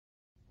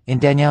In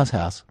Danielle's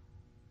house,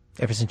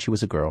 ever since she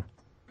was a girl,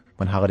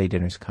 when holiday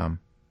dinners come,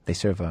 they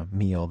serve a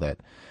meal that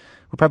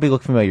will probably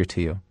look familiar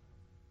to you.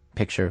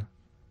 Picture: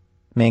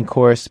 main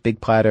course, big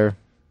platter,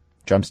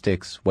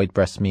 drumsticks, white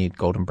breast meat,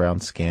 golden brown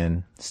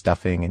skin,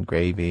 stuffing and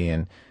gravy,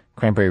 and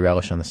cranberry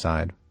relish on the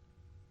side.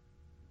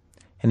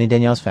 And in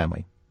Danielle's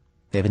family,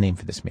 they have a name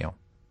for this meal.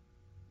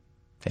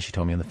 As she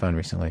told me on the phone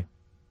recently,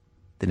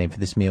 the name for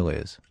this meal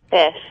is...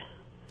 Fish.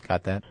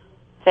 Got that?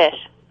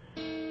 Fish.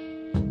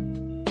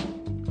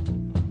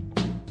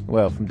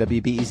 Well, from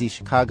WBEZ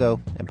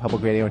Chicago and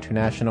Public Radio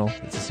International,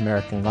 it's This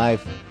American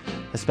Life,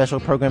 a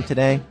special program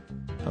today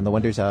on the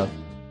wonders of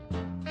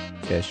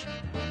fish.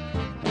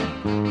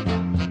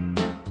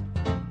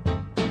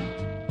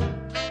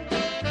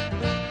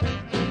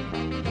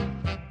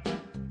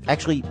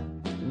 Actually,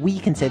 we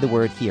can say the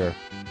word here,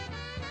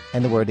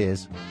 and the word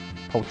is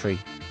poultry.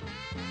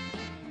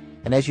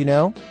 And as you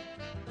know,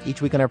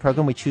 each week on our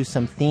program we choose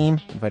some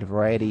theme, invite a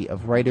variety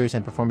of writers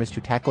and performers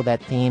to tackle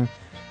that theme.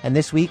 And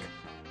this week,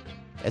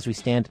 as we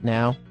stand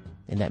now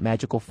in that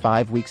magical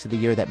 5 weeks of the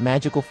year, that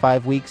magical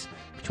 5 weeks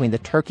between the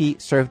turkey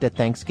served at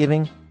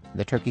Thanksgiving and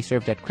the turkey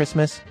served at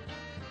Christmas,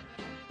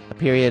 a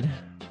period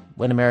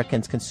when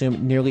Americans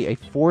consume nearly a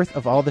fourth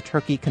of all the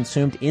turkey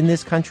consumed in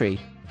this country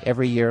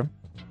every year.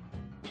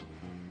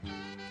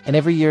 And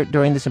every year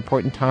during this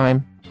important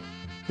time,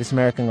 This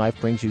American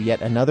Life brings you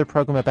yet another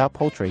program about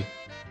poultry.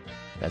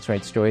 That's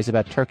right, stories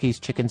about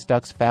turkeys, chickens,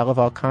 ducks, fowl of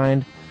all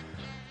kind,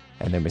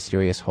 and their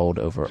mysterious hold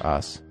over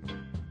us.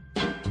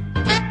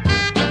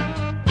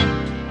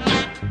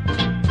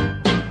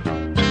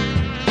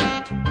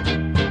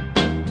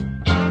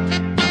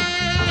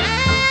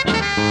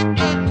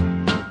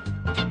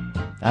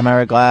 I'm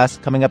Ira Glass.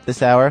 Coming up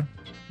this hour,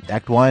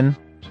 Act 1,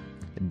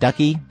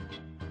 Ducky,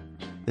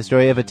 the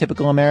story of a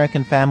typical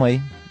American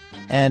family,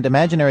 and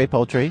imaginary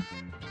poultry.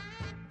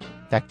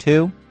 Act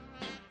 2,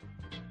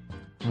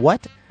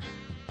 what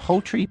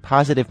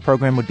poultry-positive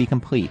program would be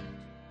complete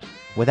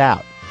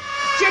without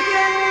Chicken!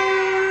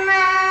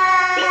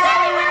 He's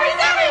everywhere!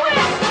 He's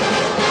everywhere!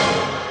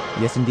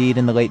 Yes, indeed,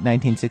 in the late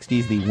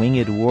 1960s, the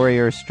winged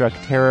warrior struck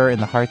terror in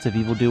the hearts of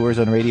evildoers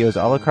on radios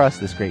all across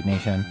this great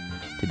nation.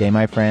 Today,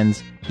 my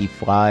friends, he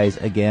flies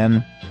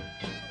again.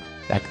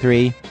 Act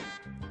 3,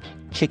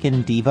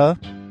 Chicken Diva.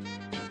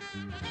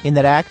 In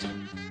that act,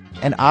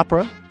 an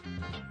opera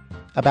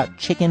about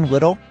Chicken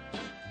Little,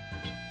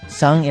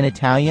 sung in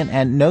Italian,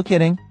 and no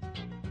kidding,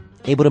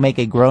 able to make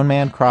a grown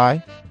man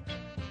cry.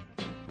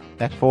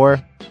 Act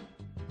 4,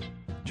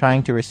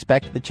 trying to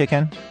respect the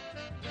chicken.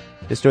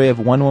 The story of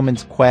one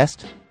woman's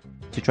quest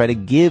to try to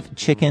give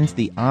chickens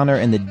the honor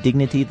and the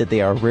dignity that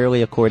they are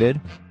rarely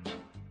accorded,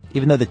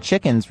 even though the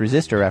chickens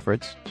resist her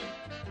efforts.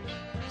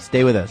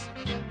 Stay with us.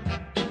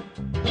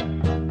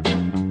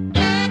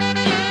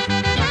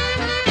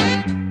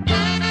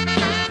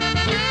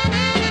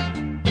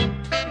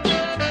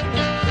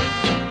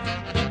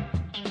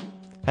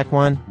 Act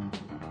 1,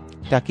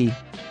 Ducky.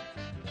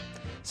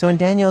 So in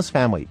Danielle's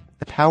family,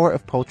 the power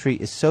of poultry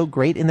is so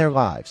great in their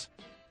lives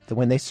that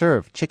when they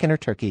serve chicken or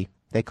turkey,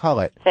 they call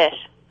it...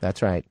 Fish.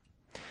 That's right.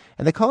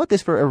 And they call it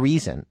this for a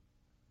reason.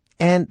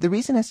 And the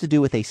reason has to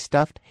do with a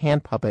stuffed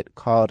hand puppet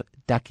called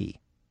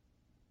Ducky.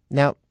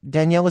 Now,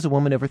 Danielle is a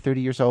woman over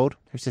 30 years old.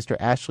 Her sister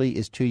Ashley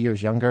is 2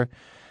 years younger.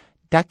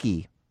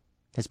 Ducky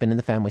has been in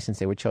the family since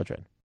they were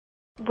children.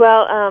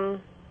 Well,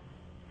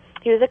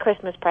 he was a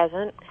Christmas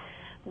present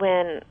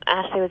when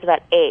Ashley was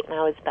about 8 and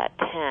I was about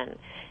 10.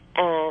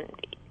 And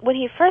when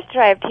he first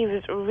arrived, he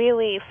was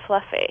really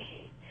fluffy.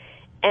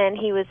 And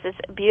he was this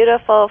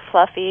beautiful,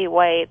 fluffy,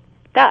 white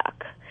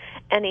duck.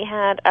 And he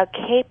had a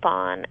cape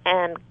on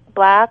and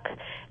black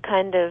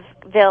kind of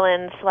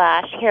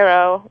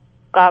villain/hero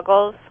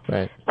goggles.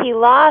 Right. He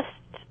lost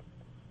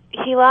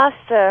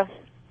the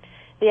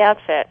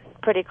outfit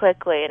pretty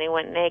quickly, and he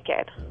went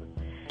naked.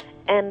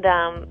 And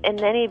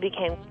then he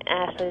became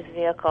Ashley's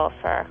vehicle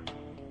for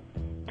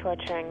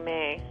torturing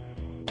me.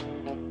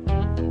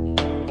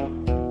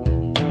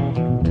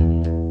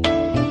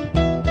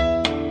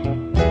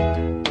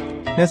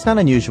 Now, it's not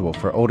unusual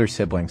for older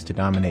siblings to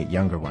dominate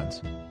younger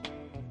ones.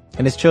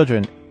 And as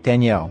children,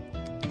 Danielle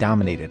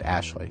dominated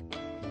Ashley.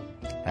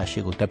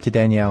 Ashley looked up to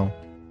Danielle,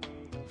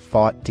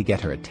 fought to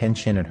get her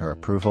attention and her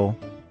approval,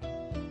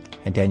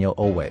 and Danielle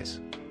always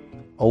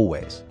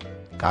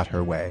got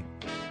her way.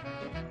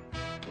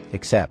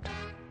 Except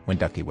when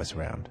Ducky was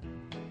around.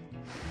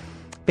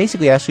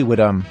 Basically, Ashley would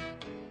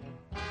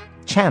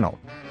channel.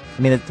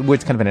 I mean, the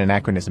word's kind of an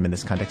anachronism in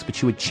this context, but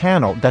she would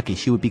channel Ducky.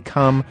 She would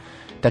become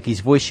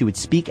Ducky's voice. She would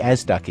speak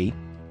as Ducky.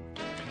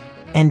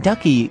 And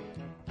Ducky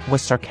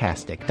was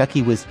sarcastic.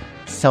 Ducky was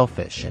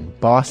selfish and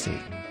bossy.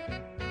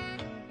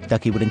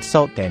 Ducky would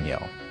insult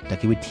Danielle.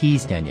 Ducky would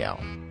tease Danielle.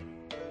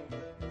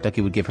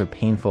 Ducky would give her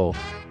painful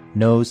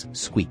nose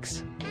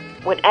squeaks.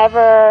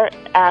 Whenever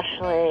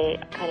Ashley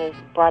kind of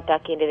brought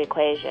Ducky into the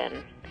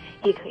equation,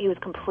 he was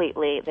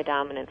completely the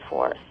dominant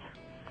force.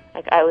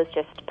 Like, I was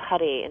just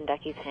putty in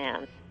Ducky's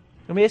hands.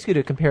 Let me ask you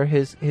to compare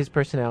his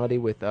personality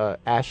with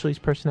Ashley's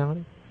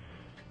personality.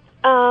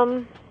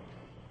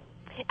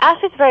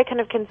 Ashley's very kind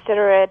of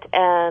considerate,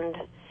 and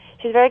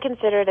she's very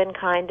considerate and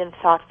kind and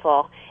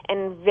thoughtful,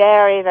 and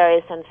very,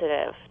 very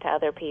sensitive to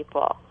other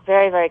people.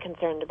 Very, very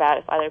concerned about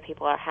if other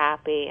people are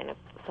happy and if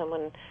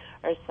someone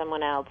or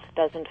someone else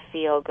doesn't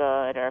feel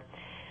good.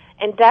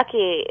 And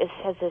Ducky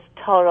has this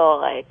total,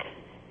 like,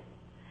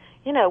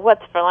 you know,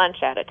 what's for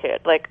lunch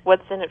attitude. Like,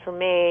 what's in it for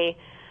me?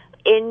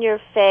 In your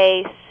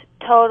face,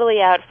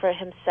 totally out for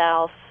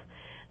himself,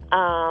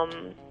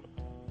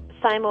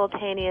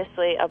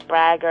 simultaneously a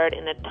braggart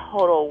and a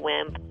total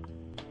wimp.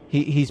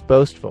 He's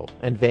boastful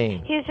and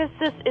vain. He's just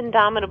this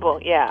indomitable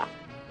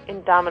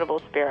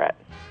spirit.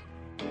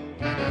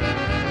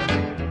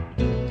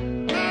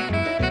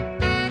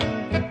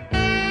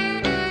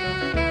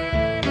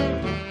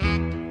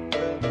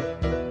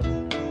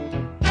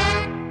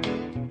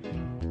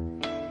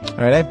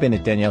 All right, I've been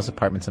at Danielle's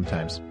apartment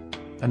sometimes,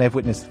 and I've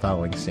witnessed the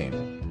following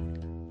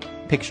scene.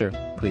 Picture,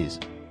 please.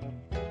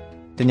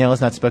 Danielle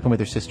has not spoken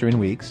with her sister in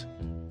weeks.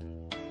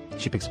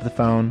 She picks up the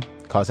phone,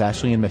 calls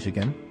Ashley in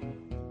Michigan.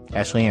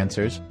 Ashley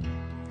answers.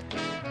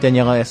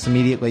 Danielle asks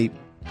immediately,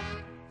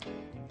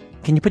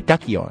 "Can you put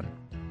Ducky on?"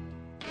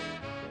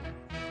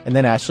 And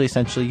then Ashley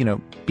essentially,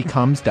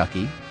 becomes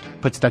Ducky,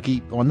 puts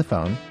Ducky on the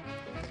phone.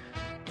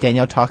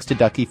 Danielle talks to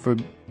Ducky for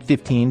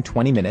 15,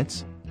 20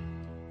 minutes.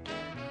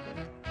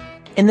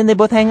 And then they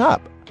both hang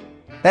up.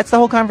 That's the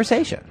whole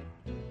conversation.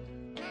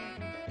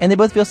 And they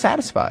both feel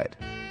satisfied.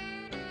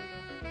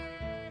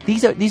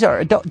 These are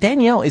adult.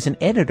 Danielle is an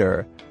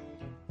editor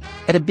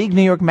at a big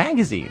New York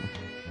magazine.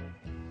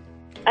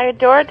 I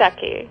adore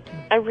Ducky.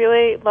 I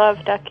really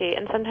love Ducky.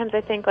 And sometimes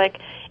I think, like,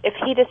 if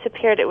he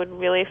disappeared, it would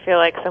really feel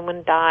like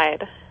someone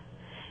died.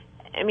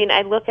 I mean,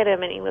 I look at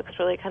him and he looks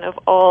really kind of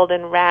old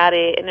and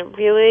ratty, and it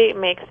really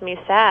makes me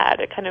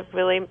sad. It kind of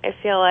really, I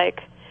feel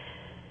like,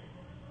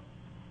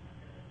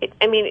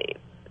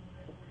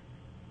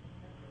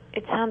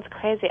 it sounds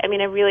crazy. I mean,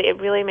 it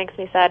really makes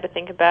me sad to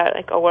think about,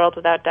 like, a world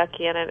without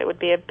Ducky in it. It would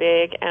be a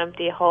big,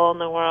 empty hole in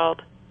the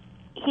world.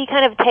 He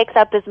kind of takes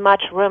up as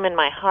much room in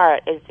my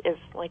heart as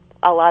like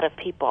a lot of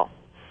people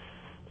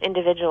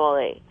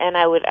individually. And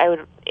I would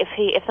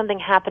if something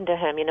happened to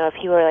him, if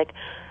he were like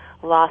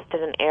lost at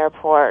an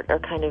airport or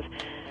kind of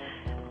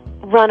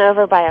run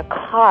over by a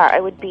car,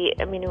 it would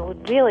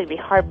really be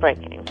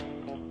heartbreaking.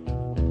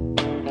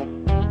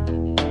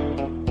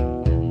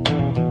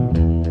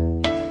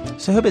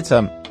 So I hope it's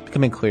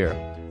becoming clear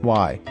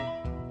why,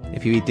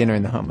 if you eat dinner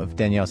in the home of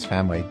Danielle's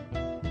family,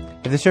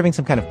 if they're serving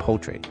some kind of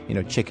poultry,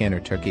 chicken or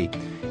turkey,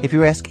 if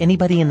you ask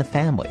anybody in the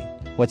family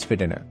what's for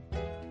dinner,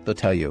 they'll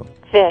tell you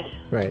fish.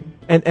 Right.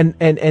 And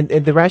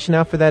the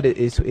rationale for that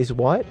is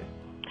what?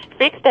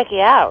 Freaks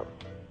Ducky out.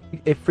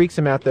 It freaks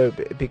him out, though,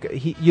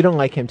 because you don't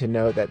like him to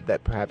know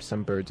that perhaps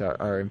some birds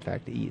are in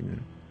fact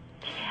eaten.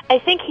 I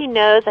think he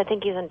knows. I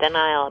think he's in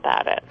denial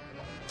about it.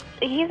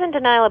 He's in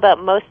denial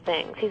about most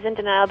things. He's in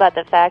denial about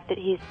the fact that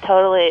he's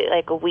totally,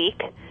 like,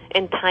 weak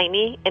and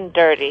tiny and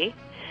dirty.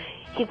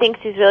 He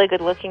thinks he's really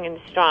good-looking and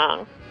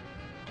strong.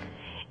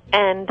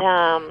 And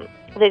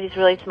that he's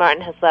really smart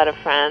and has a lot of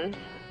friends.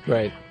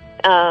 Right.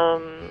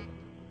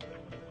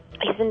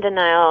 He's in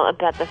denial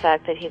about the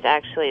fact that he's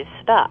actually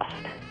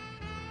stuffed,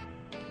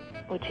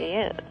 which he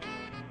is.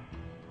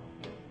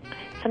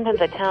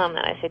 Sometimes I tell him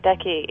that. I say,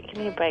 "Ducky, give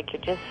me a break.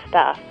 You're just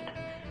stuffed."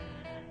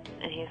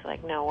 And he's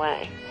like, "No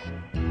way."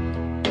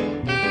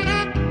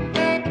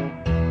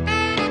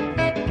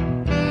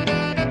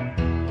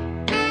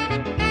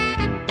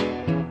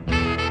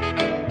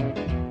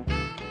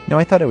 Now,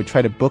 I thought I would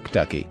try to book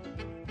Ducky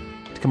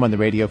to come on the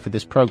radio for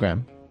this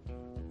program.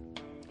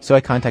 So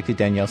I contacted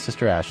Danielle's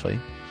sister Ashley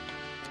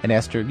and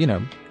asked her,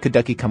 could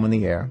Ducky come on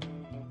the air?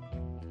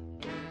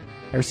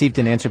 I received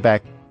an answer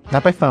back,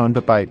 not by phone,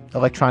 but by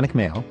electronic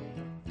mail,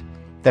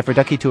 that for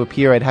Ducky to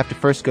appear, I'd have to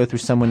first go through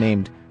someone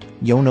named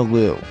Yona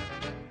Lou,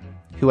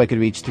 who I could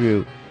reach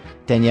through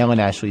Danielle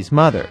and Ashley's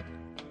mother.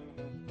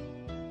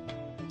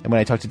 And when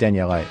I talked to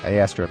Danielle, I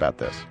asked her about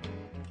this.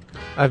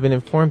 I've been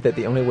informed that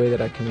the only way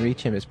that I can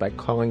reach him is by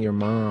calling your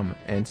mom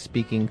and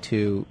speaking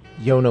to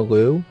Yona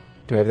Lou.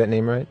 Do I have that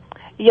name right?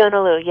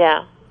 Yona Lou,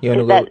 yeah.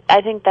 Yona Lou.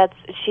 I think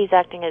she's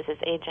acting as his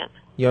agent.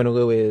 Yona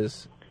Lou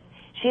is?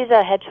 She's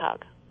a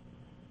hedgehog.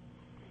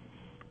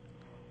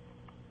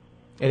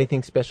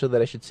 Anything special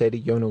that I should say to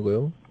Yona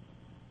Lou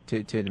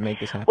to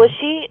make this happen? Well,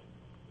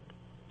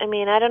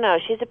 I don't know.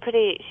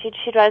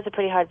 She drives a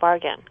pretty hard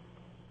bargain.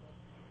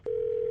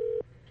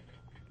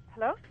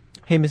 Hello?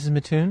 Hey, Mrs.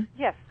 Mattoon?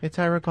 Yes. It's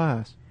Ira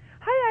Glass.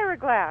 Hi, Ira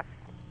Glass.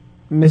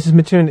 Mrs.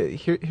 Mattoon,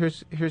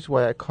 here's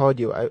why I called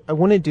you. I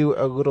want to do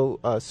a little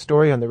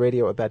story on the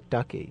radio about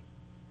Ducky.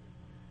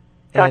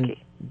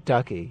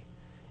 Ducky.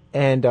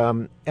 And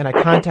I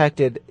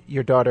contacted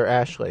your daughter,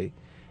 Ashley,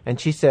 and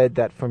she said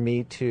that for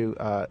me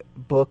to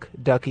book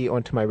Ducky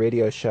onto my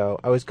radio show,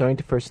 I was going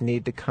to first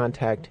need to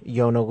contact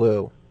Yona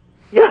Lou.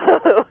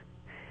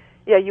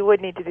 Yeah, you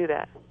would need to do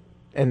that.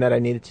 And that I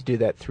needed to do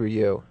that through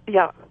you.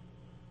 Yeah.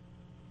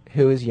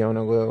 Who is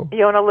Yona Lou?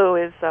 Yona Lou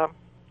is,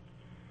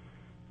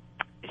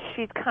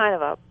 she's kind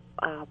of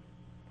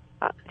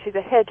she's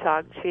a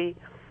hedgehog. She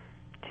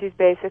she's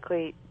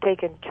basically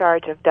taken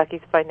charge of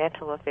Ducky's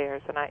financial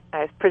affairs, and I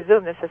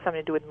presume this has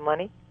something to do with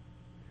money.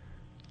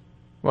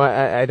 Well,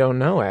 I don't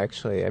know,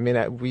 actually. I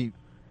mean, we...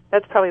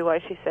 That's probably why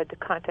she said to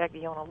contact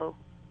Yona Lou.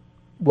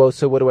 Well,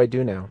 so what do I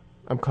do now?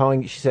 I'm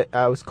calling... She said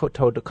I was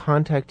told to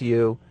contact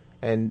you,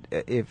 and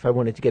if I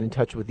wanted to get in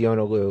touch with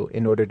Yona Lou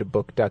in order to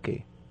book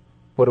Ducky.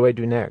 What do I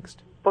do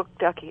next? Book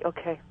Ducky,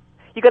 okay.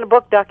 You're going to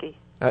book Ducky?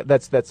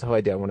 That's the whole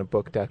idea. I want to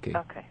book Ducky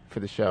for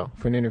the show,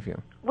 for an interview.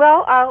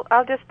 Well,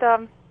 I'll just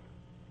talk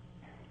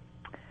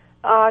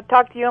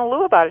to Yona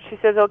Lou about it. She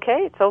says okay,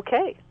 it's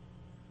okay.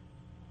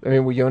 I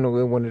mean, will Yona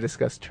Lou want to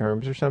discuss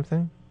terms or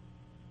something?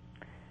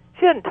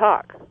 She doesn't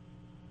talk.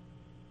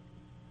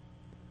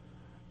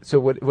 So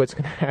what's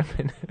going to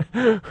happen?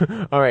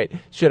 All right.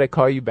 Should I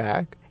call you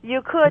back?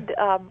 You could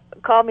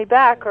call me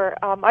back, or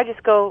I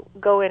just go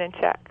in and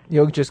check.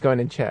 You'll just go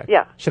in and check?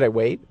 Yeah. Should I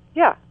wait?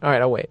 Yeah. All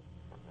right, I'll wait.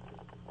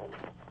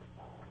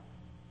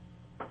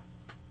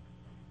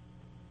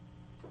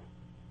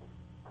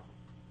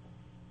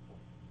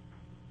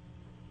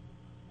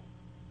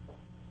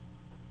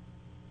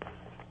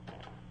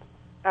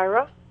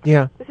 Ira?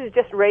 Yeah. This is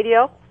just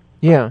radio?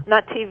 Yeah.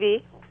 Not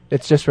TV?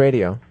 It's just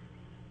radio.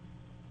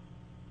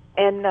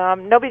 And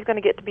nobody's going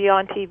to get to be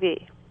on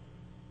TV.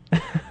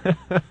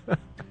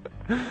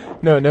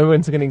 No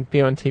one's going to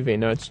be on TV.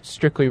 No, it's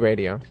strictly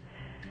radio.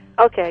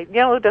 Okay,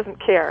 Yona Lou doesn't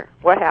care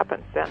what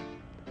happens then.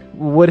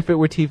 What if it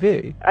were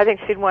TV? I think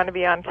she'd want to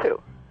be on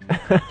too.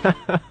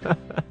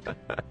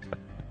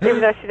 Even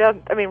though she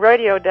doesn't, I mean,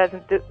 radio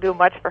doesn't do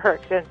much for her.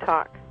 She doesn't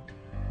talk.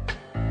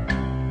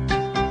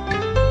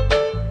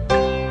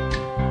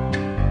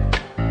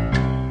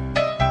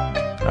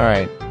 All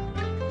right.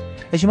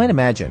 As you might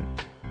imagine,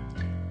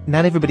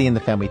 not everybody in the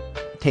family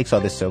takes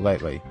all this so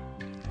lightly.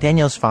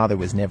 Danielle's father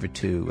was never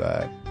too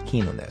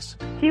keen on this.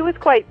 He was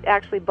quite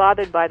actually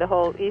bothered by the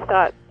whole, he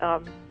thought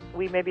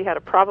we maybe had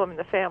a problem in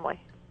the family.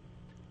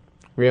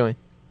 Really?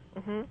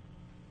 Mm-hmm.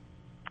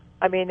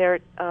 I mean,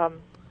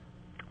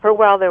 for a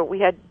while we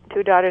had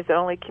two daughters that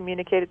only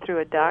communicated through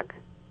a duck.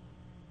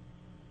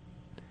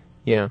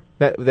 Yeah.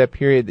 That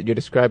period that you're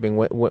describing,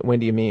 when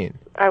do you mean?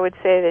 I would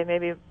say they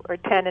maybe were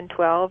 10 and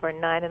 12 or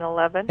 9 and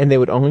 11. And they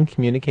would only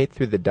communicate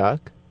through the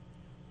duck?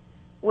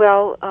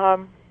 Well,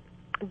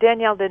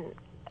 Danielle didn't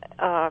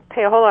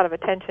pay a whole lot of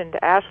attention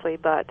to Ashley,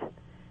 but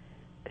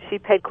she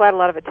paid quite a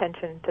lot of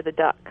attention to the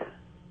duck.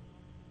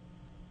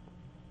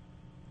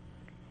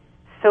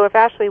 So if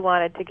Ashley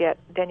wanted to get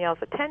Danielle's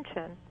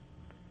attention,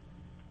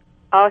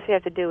 all she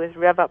had to do is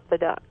rev up the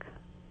duck.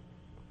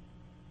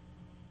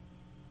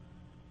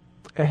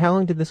 How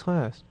long did this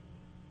last?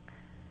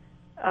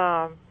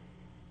 I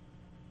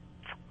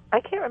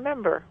can't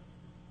remember.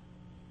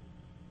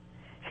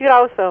 She could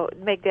also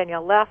make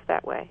Danielle laugh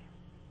that way.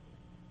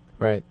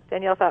 Right.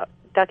 Danielle thought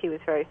Ducky was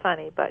very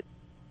funny, but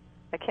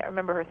I can't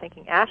remember her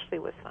thinking Ashley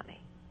was funny.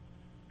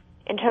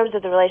 In terms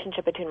of the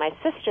relationship between my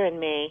sister and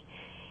me,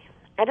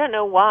 I don't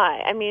know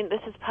why. I mean,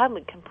 this is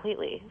probably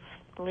completely,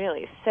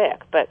 really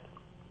sick, but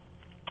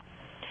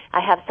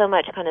I have so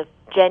much kind of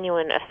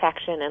genuine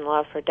affection and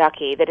love for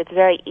Ducky that it's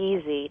very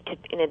easy to,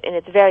 and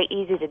it's very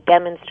easy to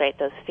demonstrate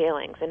those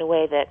feelings in a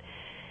way that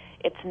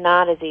it's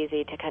not as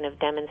easy to kind of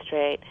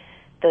demonstrate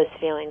those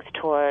feelings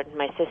toward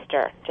my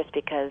sister, just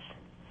because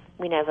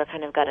we never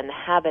kind of got in the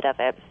habit of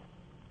it.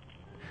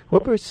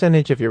 What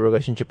percentage of your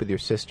relationship with your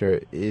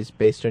sister is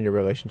based on your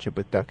relationship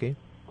with Ducky?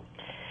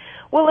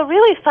 Well, a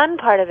really fun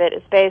part of it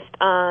is based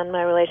on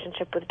my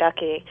relationship with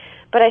Ducky.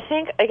 But I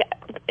think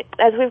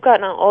as we've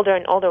gotten older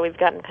and older, we've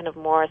gotten kind of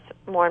more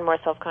and more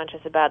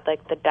self-conscious about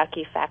like the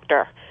Ducky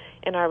factor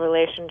in our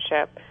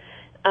relationship.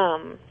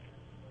 But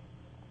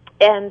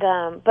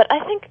I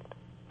think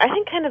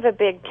kind of a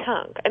big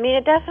chunk. I mean,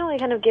 it definitely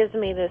kind of gives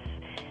me this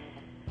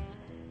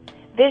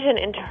vision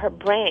into her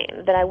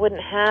brain that I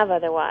wouldn't have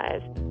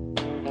otherwise.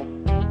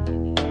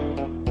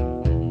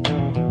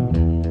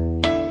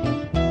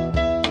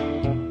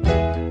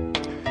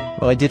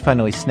 Well, I did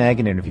finally snag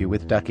an interview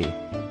with Ducky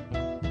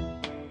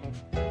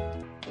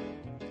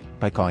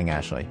by calling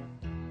Ashley.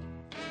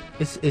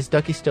 Is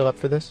Ducky still up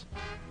for this?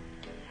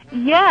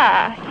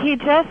 Yeah, he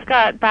just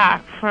got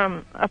back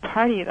from a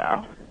party,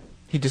 though.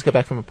 He just got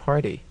back from a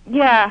party?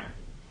 Yeah,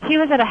 he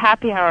was at a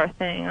happy hour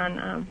thing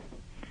on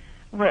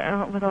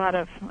with a lot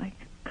of like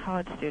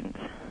college students.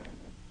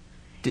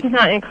 He's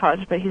not in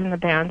college, but he's in the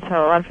band,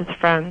 so a lot of his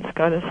friends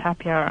go to this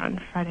happy hour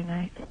on Friday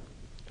night.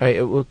 All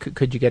right, well,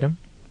 could you get him?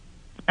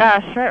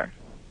 Sure.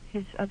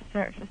 He's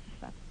upstairs, just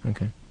a sec.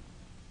 Okay.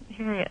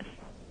 Here he is.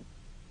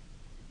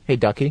 Hey,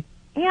 Ducky.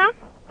 Yeah?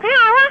 Hey,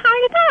 Ira, how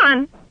you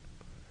doing?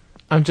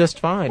 I'm just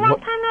fine. Long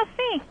time no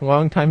see.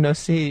 Long time no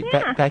see.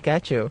 Yeah. Back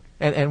at you.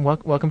 And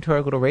welcome to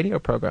our little radio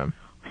program.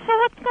 So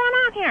what's going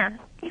on here?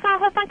 You got a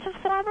whole bunch of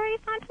celebrities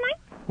on tonight?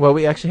 Well,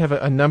 we actually have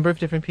a number of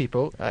different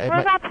people. What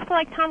about people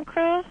like Tom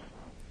Cruise?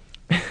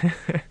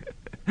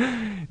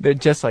 They're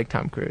just like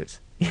Tom Cruise.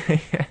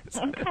 Yes.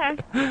 Okay.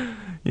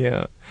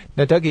 Yeah.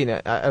 Now,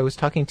 Dougie, I was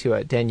talking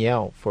to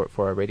Danielle for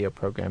our radio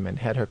program and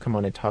had her come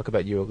on and talk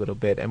about you a little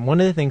bit. And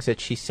one of the things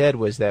that she said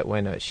was that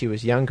when she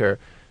was younger,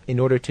 in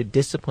order to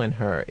discipline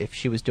her if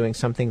she was doing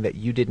something that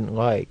you didn't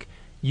like,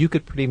 you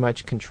could pretty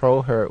much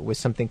control her with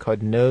something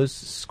called nose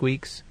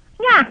squeaks?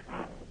 Yeah.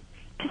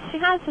 Because she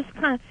has this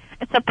kind of,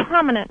 it's a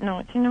prominent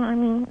note, you know what I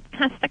mean? It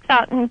kind of sticks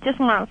out and you just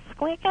want to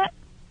squeak it.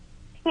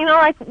 You know,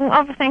 like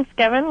over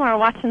Thanksgiving, we were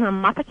watching the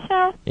Muppet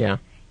Show. Yeah.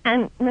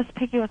 And Miss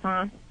Piggy was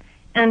on.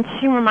 And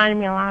she reminded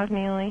me a lot of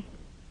Neely.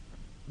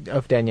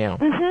 Of Danielle?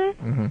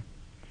 Mm-hmm. Mm-hmm.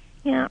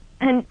 Yeah.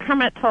 And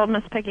Kermit told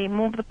Miss Piggy,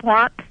 move the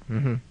pork.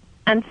 Mm-hmm.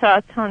 And so I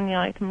was telling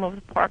Neely to move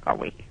the pork all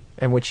week.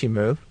 And would she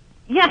move?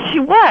 Yeah, she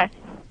would.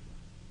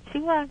 She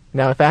would.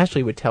 Now, if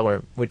Ashley would tell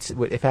her,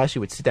 if Ashley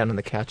would sit down on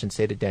the couch and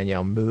say to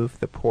Danielle, move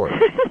the pork,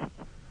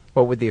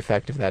 what would the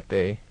effect of that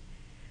be?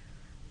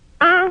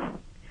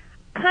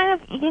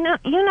 Kind of, you know,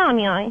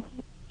 Neely,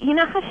 you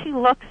know how she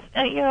looks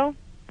at you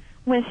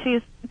when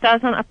she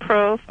doesn't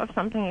approve of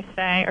something you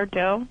say or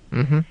do?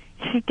 Mm-hmm.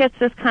 She gets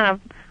this kind of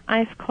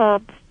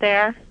ice-cold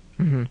stare,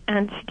 mm-hmm.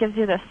 and she gives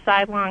you this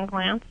sidelong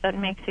glance that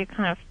makes you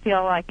kind of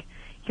feel like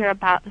you're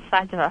about the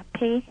size of a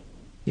pea.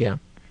 Yeah.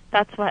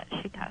 That's what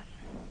she does.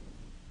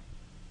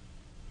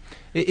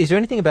 Is there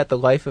anything about the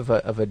life of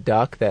a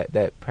duck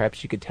that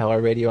perhaps you could tell our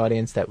radio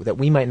audience that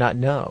we might not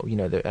know? You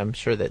know, I'm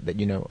sure that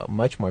you know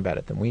much more about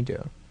it than we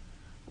do.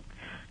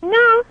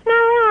 No, not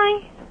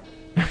really.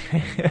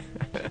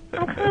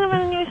 I'm kind of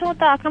an unusual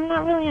duck. I'm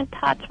not really in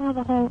touch with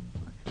the whole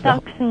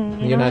duck scene.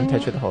 You're not in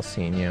touch with the whole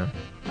scene, yeah.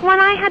 When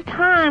I had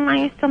time,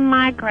 I used to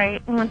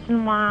migrate once in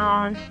a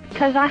while,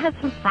 because I had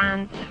some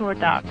friends who were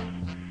ducks,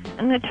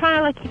 and I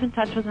try to keep in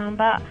touch with them.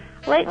 But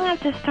lately,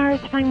 I've just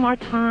started spending more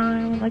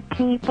time with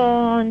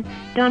people and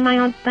doing my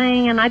own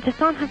thing, and I just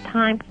don't have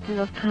time to do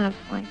those kind of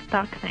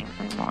duck things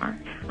anymore.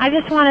 I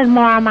just wanted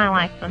more of my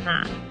life than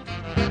that.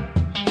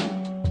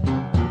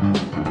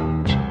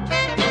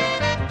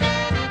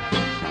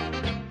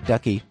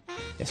 Ducky,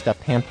 a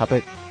stuffed hand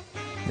puppet,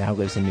 now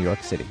lives in New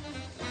York City.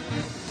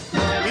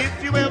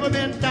 If you've ever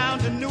been down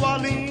to New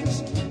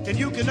Orleans, then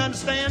you can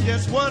understand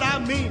just what I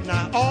mean.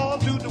 Now, all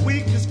through the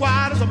week, you're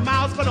quiet as a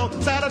mouse, but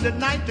on Saturday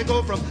night, they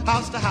go from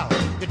house to house.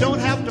 You don't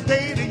have to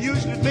pay the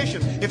usual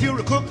admission if you're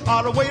a cook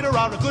or a waiter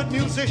or a good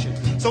musician.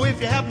 So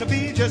if you happen to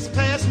be just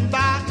passing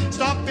by,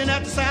 stop in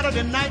at the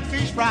Saturday night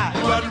fish fry.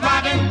 It was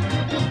rockin',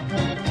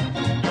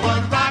 it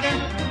was rockin'.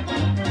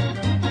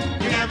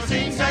 You never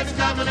seen such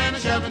coming and a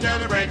shoving till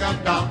the break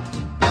of dawn.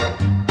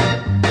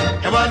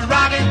 It was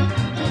rockin'.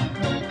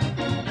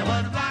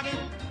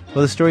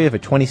 Well, the story of a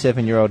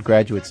 27-year-old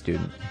graduate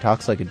student who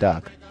talks like a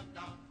duck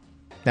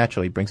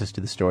naturally brings us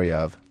to the story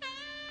of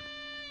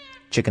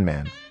Chicken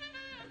Man.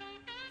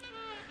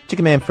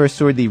 Chicken Man first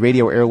soared the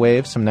radio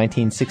airwaves from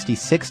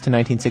 1966 to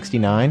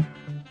 1969.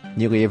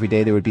 Nearly every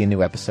day there would be a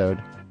new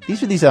episode.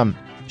 These were these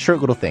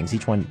short little things,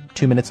 each one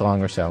 2 minutes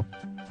long or so,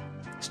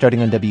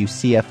 starting on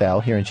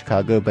WCFL here in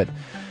Chicago, but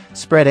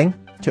spreading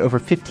to over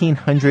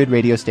 1,500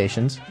 radio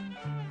stations.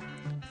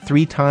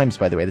 3 times,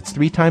 by the way. That's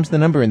 3 times the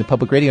number in the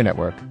public radio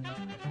network.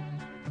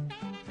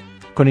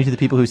 According to the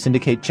people who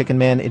syndicate Chicken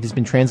Man, it has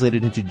been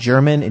translated into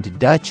German, into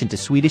Dutch, into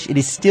Swedish. It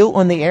is still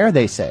on the air,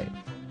 they say,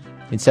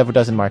 in several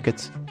dozen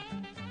markets.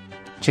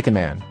 Chicken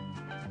Man.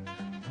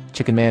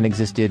 Chicken Man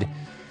existed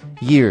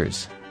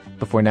years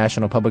before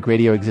National Public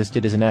Radio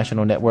existed as a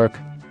national network.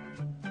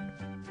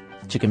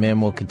 Chicken Man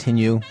will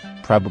continue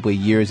probably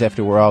years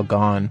after we're all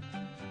gone.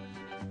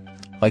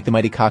 Like the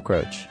Mighty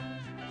Cockroach.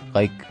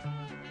 Like,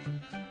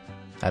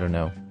 I don't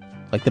know,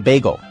 like the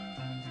Bagel.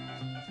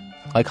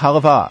 Like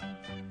Halava.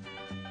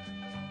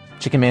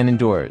 Chicken Man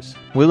endures.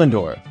 Will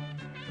endure.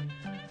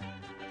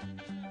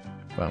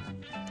 Well,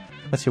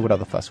 let's hear what all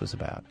the fuss was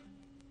about.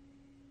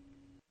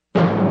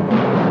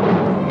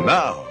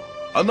 Now,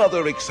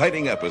 another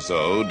exciting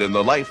episode in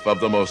the life of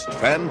the most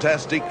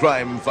fantastic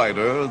crime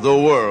fighter the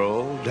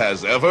world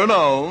has ever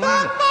known.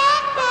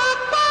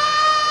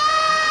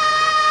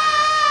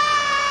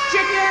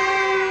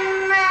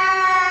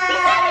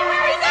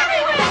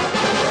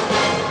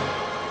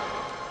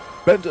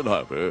 Benton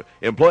Harbor,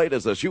 employed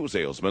as a shoe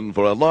salesman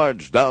for a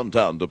large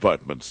downtown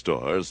department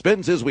store,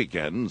 spends his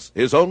weekends,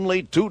 his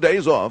only 2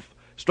 days off,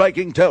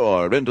 striking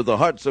terror into the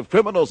hearts of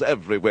criminals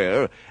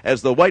everywhere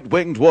as the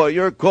white-winged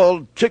warrior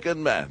called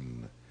Chicken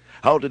Man.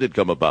 How did it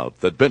come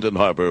about that Benton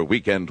Harbor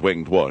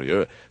weekend-winged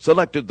warrior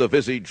selected the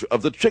visage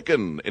of the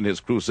chicken in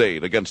his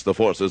crusade against the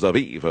forces of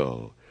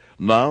evil?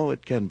 Now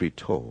it can be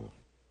told.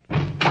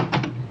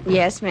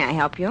 Yes, may I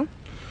help you?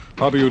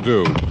 How do you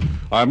do?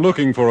 I'm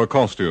looking for a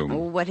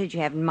costume. What did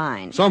you have in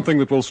mind? Something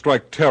that will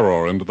strike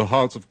terror into the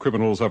hearts of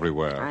criminals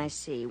everywhere. I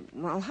see.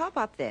 Well, how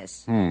about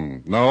this?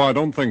 No, I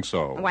don't think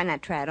so. Why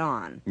not try it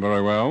on?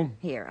 Very well.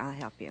 Here, I'll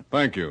help you.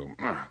 Thank you.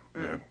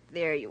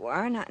 There you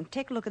are. Now,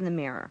 take a look in the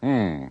mirror.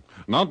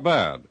 Not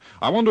bad.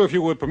 I wonder if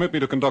you would permit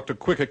me to conduct a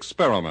quick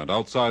experiment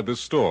outside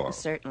this store.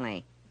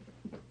 Certainly.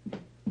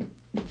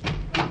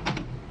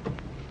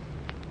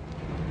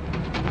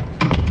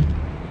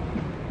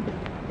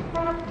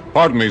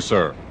 Pardon me,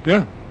 sir.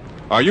 Yeah?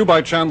 Are you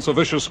by chance a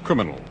vicious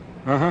criminal?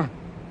 Uh-huh.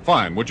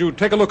 Fine. Would you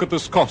take a look at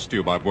this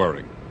costume I'm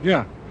wearing?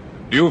 Yeah.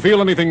 Do you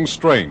feel anything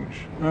strange?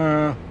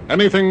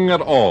 Anything at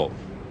all?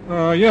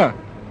 Yeah.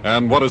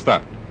 And what is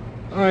that?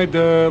 I'd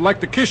like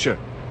to kiss you.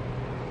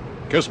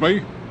 Kiss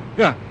me?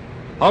 Yeah.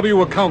 How do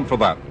you account for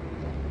that?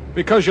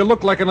 Because you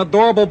look like an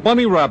adorable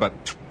bunny rabbit.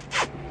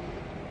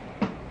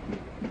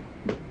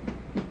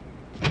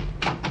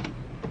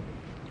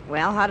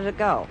 Well, how did it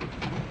go?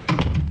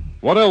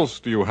 What else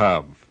do you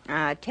have?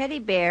 A teddy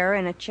bear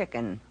and a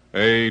chicken.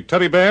 A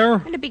teddy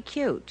bear? It'd be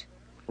cute.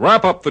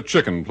 Wrap up the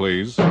chicken,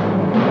 please.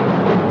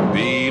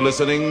 Be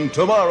listening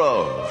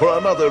tomorrow for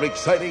another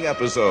exciting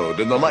episode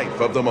in the life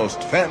of the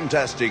most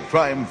fantastic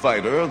crime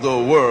fighter the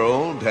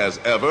world has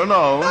ever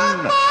known.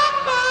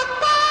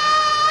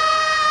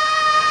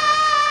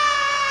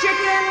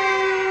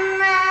 Chicken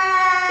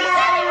Man! He's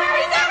everywhere!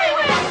 He's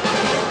everywhere!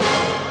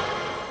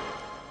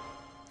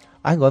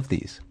 I love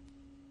these.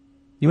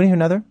 You want to hear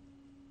another?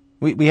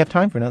 We have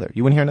time for another.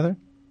 You want to hear another?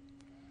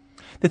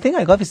 The thing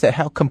I love is that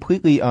how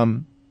completely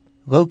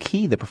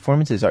low-key the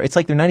performances are. It's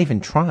like they're not even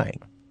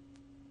trying.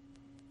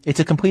 It's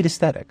a complete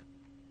aesthetic.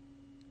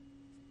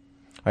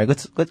 All right,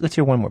 let's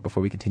hear one more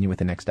before we continue with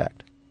the next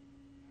act.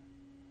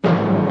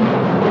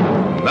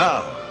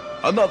 Now,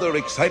 another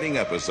exciting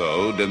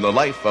episode in the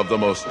life of the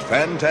most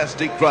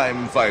fantastic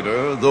crime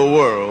fighter the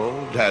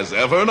world has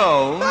ever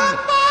known.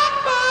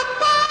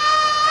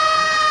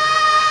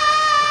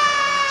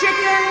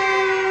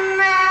 Chicken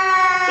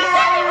Man! He's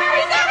everywhere!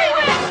 He's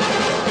everywhere!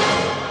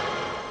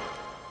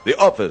 The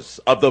office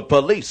of the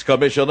Police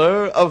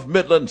Commissioner of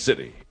Midland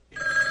City.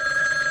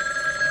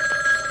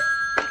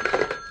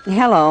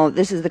 Hello,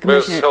 this is the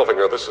Miss commissioner.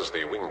 Helfinger, this is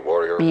the Winged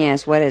Warrior.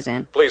 Yes, what is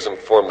it? Please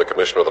inform the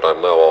commissioner that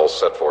I'm now all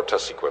set for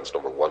test sequence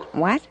number 1.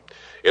 What?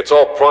 It's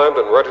all primed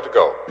and ready to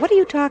go. What are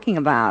you talking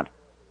about?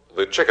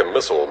 The chicken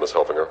missile, Miss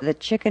Helfinger. The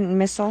chicken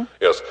missile?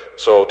 Yes,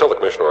 so tell the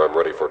commissioner I'm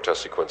ready for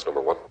test sequence number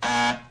 1.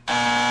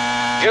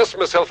 Yes,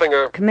 Miss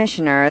Helfinger.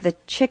 Commissioner, the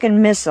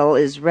chicken missile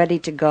is ready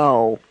to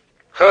go.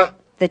 Huh?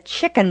 The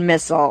chicken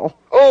missile.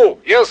 Oh,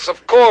 yes,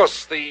 of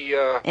course,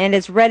 And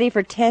it's ready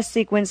for test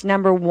sequence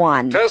number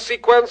 1. Test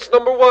sequence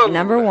number 1.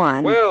 Number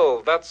 1.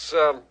 Well, that's,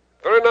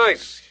 very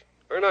nice.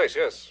 Very nice,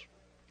 yes.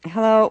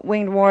 Hello,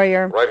 Winged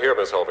Warrior. Right here,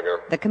 Miss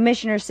Helfinger. The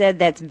commissioner said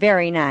that's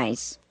very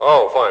nice.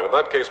 Oh, fine. In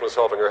that case, Miss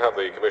Helfinger, have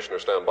the commissioner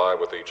stand by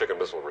with the chicken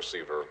missile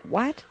receiver.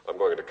 What? I'm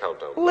going to count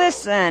down.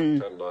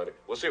 Listen. 10:90.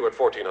 We'll see you at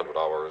 1400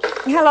 hours.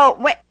 Hello,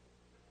 wait.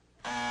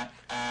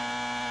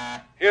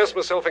 Yes,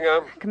 Miss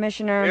Helfinger.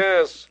 Commissioner?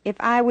 Yes. If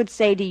I would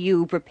say to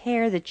you,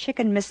 prepare the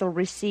chicken missile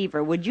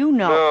receiver, would you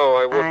know? No,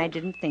 I wouldn't. I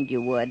didn't think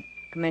you would.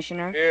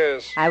 Commissioner?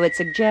 Yes. I would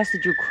suggest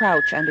that you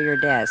crouch under your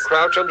desk.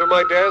 Crouch under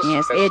my desk?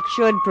 Yes, it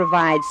should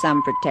provide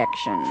some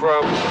protection.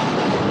 From...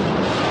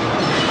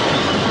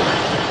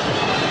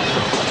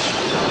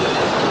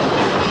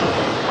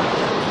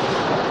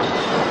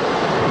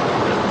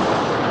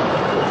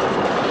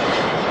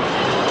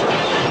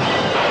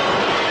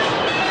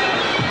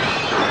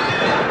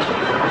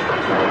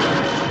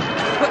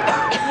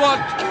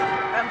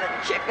 From the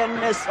chicken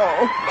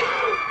missile.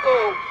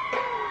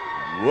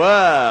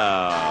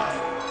 Wow.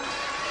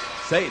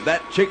 Say,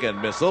 that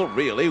chicken missile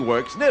really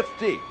works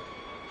nifty.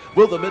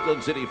 Will the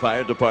Midland City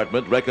Fire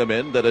Department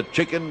recommend that a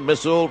chicken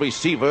missile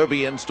receiver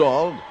be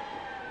installed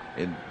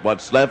in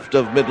what's left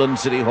of Midland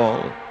City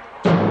Hall?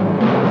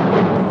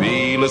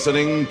 Be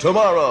listening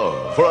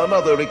tomorrow for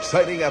another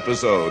exciting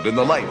episode in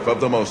the life of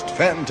the most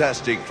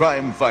fantastic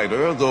crime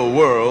fighter the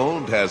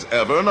world has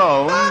ever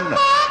known.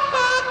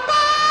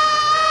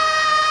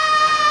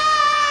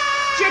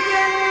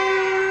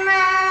 Chicken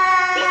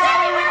Man! He's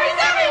everywhere! He's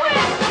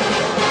everywhere!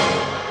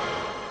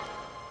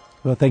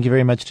 Well, thank you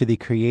very much to the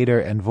creator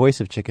and voice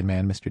of Chicken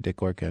Man, Mr. Dick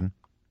Orkin.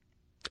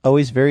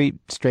 Always very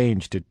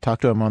strange to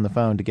talk to him on the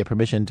phone to get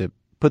permission to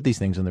put these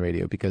things on the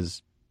radio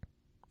because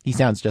he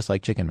sounds just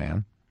like Chicken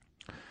Man.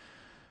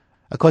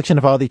 A collection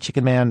of all the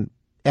Chicken Man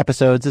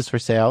episodes is for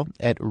sale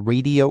at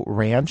Radio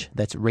Ranch.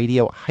 That's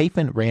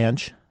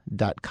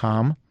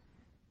radio-ranch.com.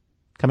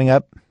 Coming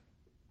up,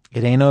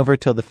 it ain't over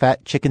till the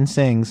fat chicken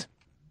sings.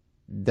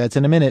 That's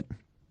in a minute.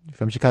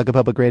 From Chicago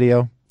Public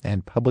Radio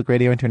and Public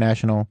Radio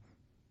International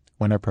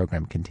when our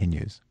program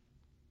continues.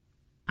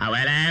 Well,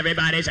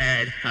 everybody's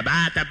heard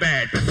about the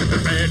bird.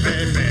 Bird, bird,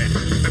 bird.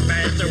 The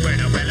bird's a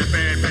winner. Well, a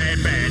bird,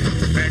 bird, bird.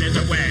 Bird is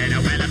a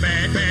winner. Well, a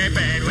bird, bird,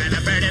 bird. Well,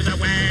 a bird is a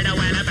winner.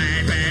 Well, a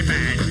bird, bird,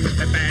 bird.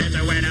 The bird's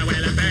a winner.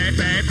 Well, a bird,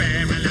 bird,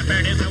 bird. Well, a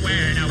bird is a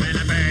winner. Well,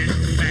 a bird,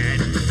 bird.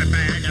 The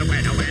bird's a winner.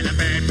 Well, a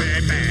bird,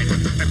 bird, bird.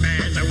 The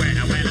bird's a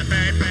winner. Well, a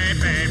bird, bird,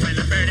 bird. Well,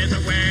 a bird is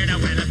a winner.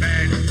 Well, a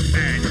bird,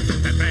 bird.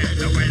 The bird's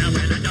a winner.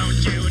 Well,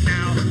 don't you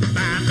know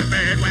about the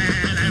bird?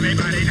 Well,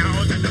 everybody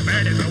knows that the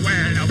bird is a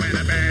winner. Well,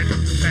 a bird,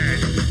 bird.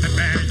 The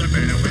bird's a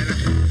winner. Well,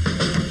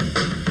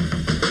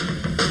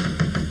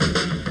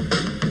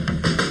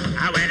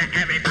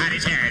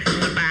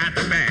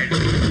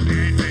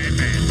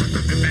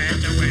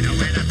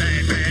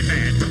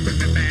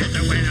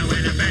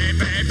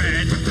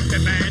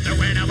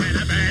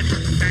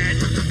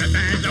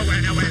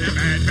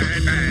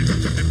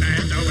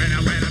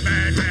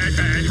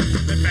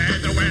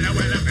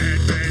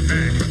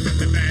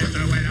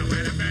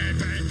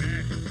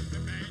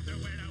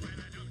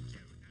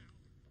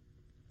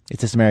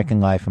 It's This American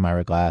Life. I'm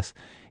Ira Glass.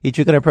 Each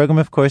week on our program,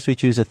 of course, we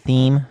choose a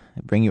theme,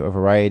 bring you a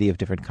variety of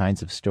different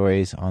kinds of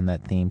stories on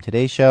that theme.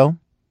 Today's show,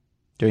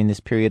 during this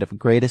period of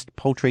greatest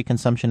poultry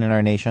consumption in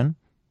our nation,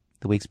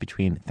 the weeks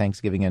between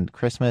Thanksgiving and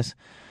Christmas,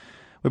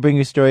 we bring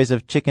you stories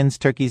of chickens,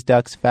 turkeys,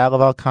 ducks, fowl of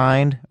all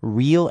kind,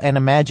 real and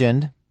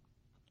imagined.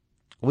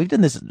 We've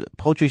done this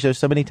poultry show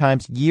so many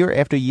times, year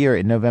after year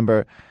in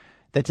November,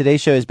 that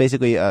today's show is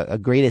basically a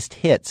greatest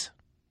hits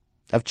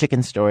of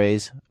chicken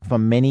stories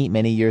from many,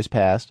 many years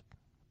past.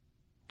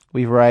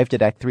 We've arrived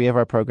at Act 3 of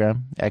our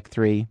program, Act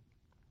 3,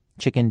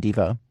 Chicken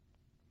Diva.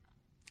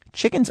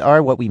 Chickens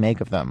are what we make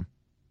of them,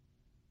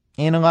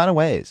 in a lot of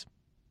ways.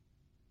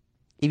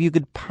 If you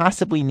could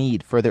possibly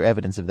need further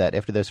evidence of that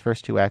after those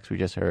first two acts we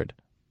just heard,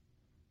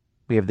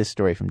 we have this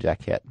story from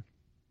Jack Hitt.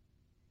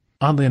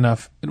 Oddly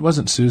enough, it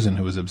wasn't Susan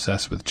who was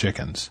obsessed with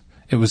chickens.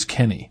 It was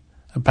Kenny,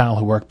 a pal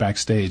who worked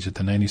backstage at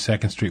the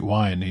 92nd Street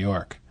Y in New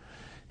York.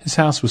 His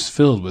house was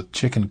filled with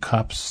chicken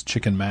cups,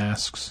 chicken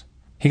masks.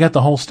 He got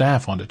the whole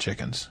staff onto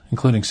chickens,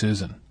 including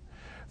Susan.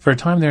 For a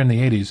time there in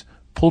the 80s,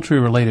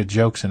 poultry-related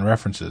jokes and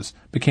references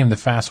became the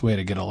fast way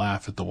to get a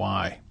laugh at the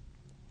Y.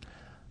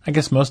 I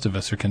guess most of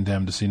us are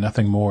condemned to see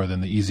nothing more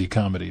than the easy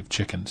comedy of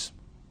chickens.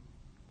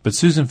 But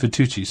Susan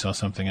Fitucci saw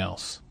something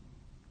else.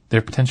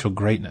 Their potential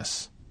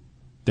greatness.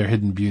 Their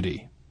hidden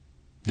beauty.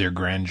 Their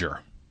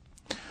grandeur.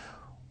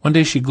 One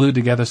day she glued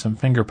together some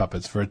finger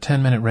puppets for a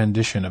 10-minute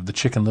rendition of the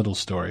Chicken Little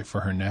story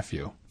for her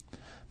nephew.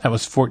 That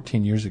was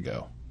 14 years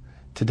ago.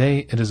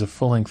 Today it is a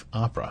full-length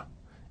opera,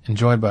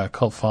 enjoyed by a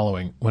cult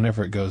following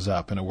whenever it goes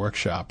up in a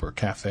workshop or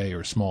cafe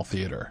or small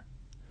theater.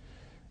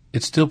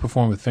 It's still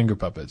performed with finger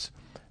puppets,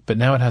 but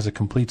now it has a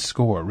complete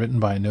score written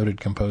by a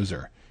noted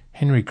composer,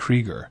 Henry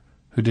Krieger,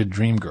 who did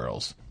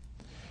Dreamgirls.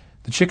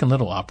 The Chicken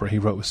Little opera he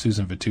wrote with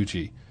Susan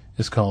Fitucci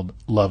is called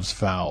Love's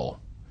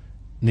Fowl.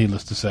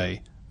 Needless to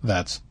say,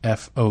 that's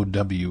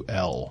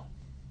F-O-W-L.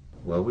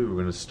 Well, we were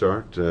going to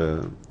start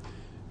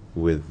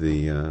with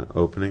the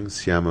opening.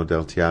 Siamo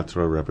del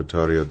Teatro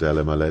Repertorio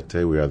delle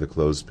Malette. We are the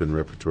Clothespin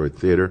Repertory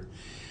Theater.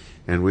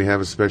 And we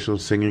have a special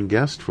singing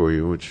guest for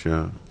you, which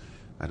I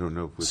don't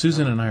know if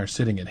Susan and I are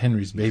sitting at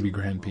Henry's baby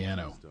grand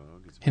piano.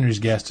 Henry's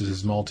guest is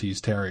his Maltese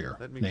terrier,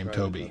 named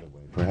Toby.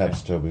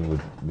 Perhaps Toby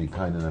would be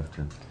kind enough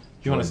to...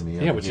 You want to?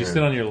 Yeah, would you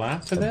sit on your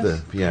lap for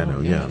this? The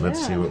piano, yeah.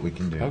 Let's see what we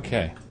can do.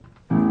 Okay.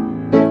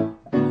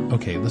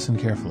 Okay, listen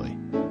carefully,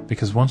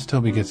 because once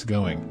Toby gets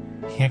going,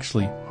 he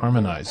actually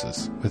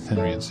harmonizes with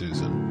Henry and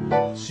Susan.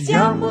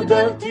 Siamo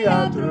del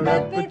Teatro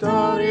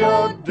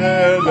Repertorio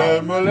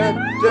delle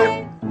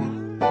Malette.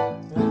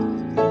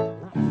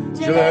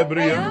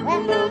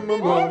 Celebriamo la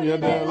memoria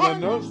della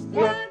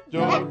nostra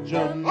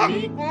Giorgia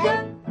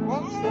amica.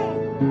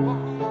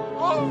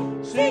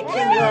 Si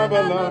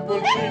chiamava la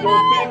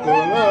Polcino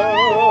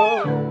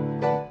Piccola.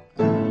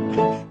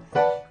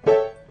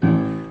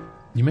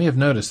 You may have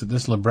noticed that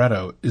this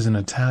libretto is in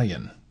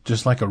Italian,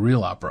 just like a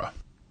real opera.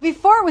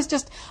 Before it was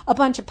just a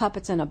bunch of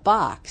puppets in a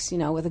box,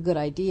 with a good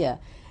idea.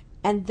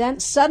 And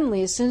then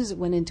suddenly, as soon as it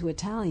went into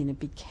Italian, it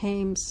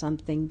became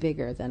something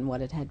bigger than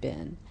what it had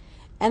been.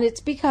 And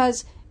it's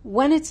because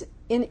when it's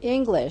in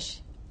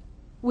English,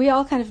 we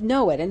all kind of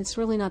know it, and it's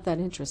really not that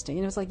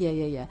interesting. It's like,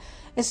 yeah.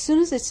 As soon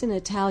as it's in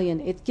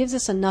Italian, it gives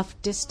us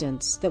enough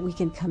distance that we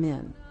can come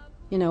in.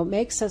 It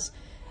makes us...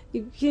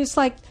 It's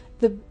like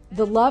the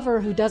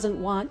lover who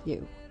doesn't want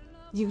you.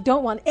 You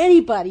don't want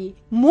anybody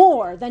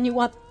more than you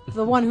want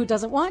the one who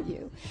doesn't want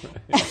you.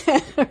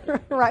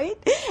 Right?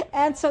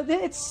 And so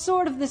it's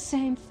sort of the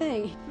same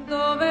thing.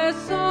 Dove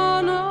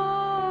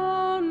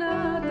sono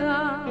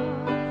nata,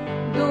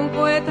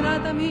 dunque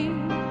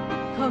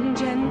trattami con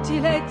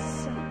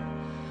gentilezza,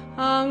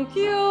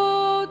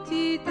 anch'io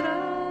ti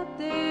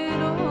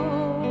tratterò.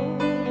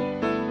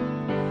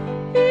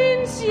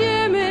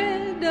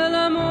 Insieme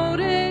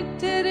dall'amore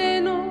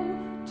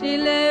terreno ci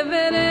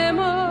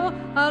leveremo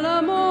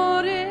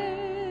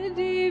all'amore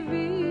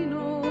divino.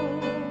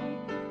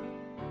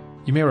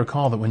 You may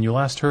recall that when you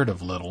last heard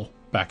of Little,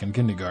 back in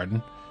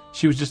kindergarten,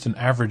 she was just an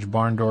average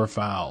barn door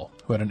fowl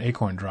who had an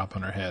acorn drop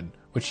on her head,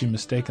 which she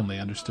mistakenly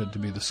understood to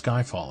be the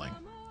sky falling.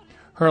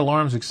 Her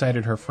alarms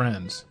excited her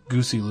friends,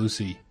 Goosey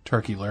Lucy,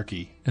 Turkey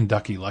Lurkey, and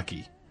Ducky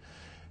Lucky,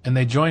 and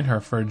they join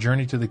her for a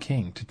journey to the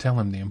king to tell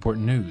him the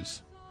important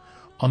news.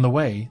 On the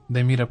way,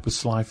 they meet up with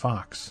Sly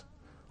Fox.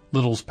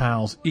 Little's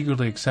pals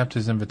eagerly accept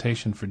his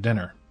invitation for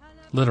dinner,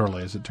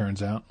 literally as it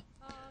turns out.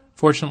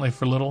 Fortunately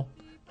for Little,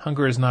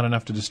 hunger is not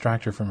enough to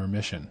distract her from her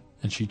mission,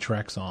 and she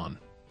treks on.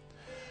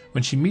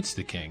 When she meets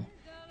the king,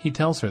 he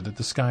tells her that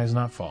the sky is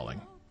not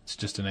falling, it's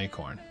just an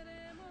acorn.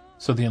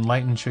 So the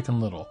enlightened Chicken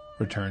Little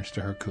returns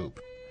to her coop,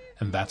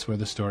 and that's where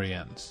the story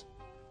ends.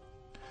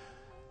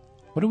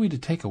 What are we to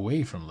take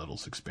away from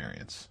Little's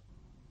experience?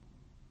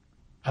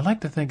 I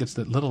like to think it's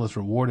that Little is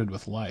rewarded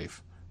with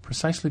life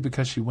precisely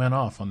because she went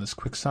off on this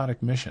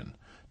quixotic mission,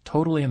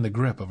 totally in the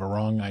grip of a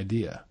wrong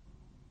idea.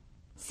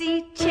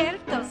 Sì,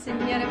 certo,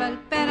 signore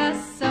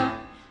Valperasso,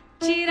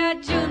 ci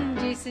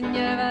raggiungi,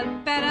 signore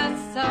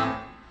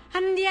Valperasso.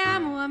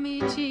 Andiamo,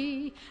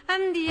 amici,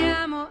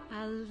 andiamo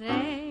al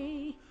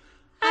re.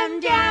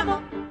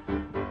 Andiamo,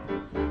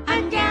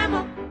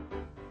 andiamo.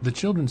 The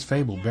children's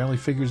fable barely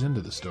figures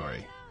into the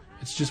story.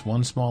 It's just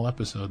one small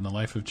episode in the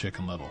life of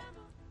Chicken Little,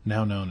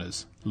 now known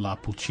as La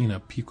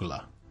Pulcina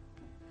Piccola.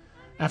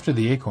 After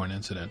the acorn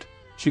incident,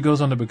 she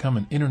goes on to become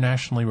an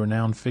internationally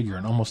renowned figure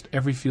in almost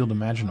every field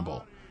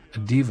imaginable, a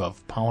diva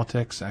of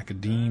politics,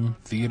 academe,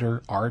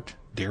 theater, art,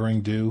 daring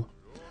do.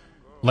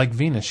 Like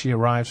Venus, she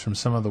arrives from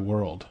some other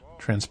world,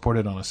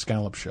 transported on a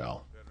scallop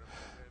shell.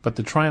 But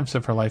the triumphs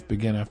of her life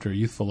begin after a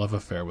youthful love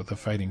affair with a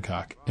fighting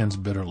cock ends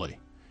bitterly,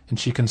 and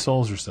she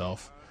consoles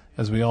herself,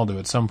 as we all do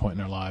at some point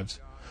in our lives,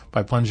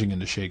 by plunging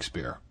into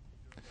Shakespeare.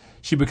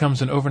 She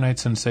becomes an overnight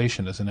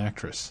sensation as an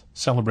actress,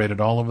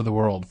 celebrated all over the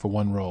world for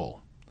one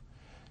role.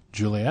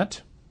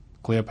 Juliet?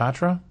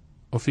 Cleopatra?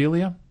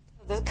 Ophelia?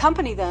 The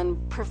company then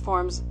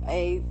performs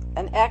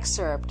an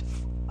excerpt,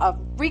 a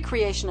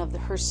recreation of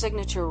her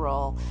signature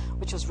role,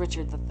 which was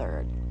Richard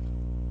III.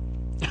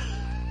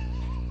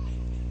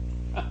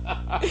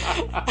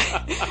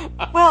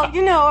 Well,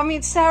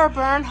 Sarah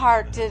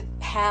Bernhardt did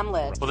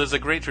Hamlet. Well, there's a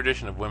great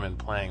tradition of women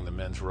playing the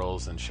men's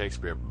roles in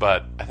Shakespeare,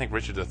 but I think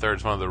Richard III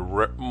is one of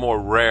the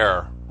more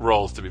rare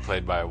roles to be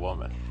played by a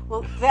woman.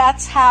 Well,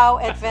 that's how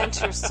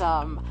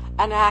adventuresome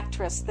an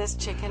actress this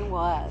chicken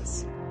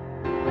was.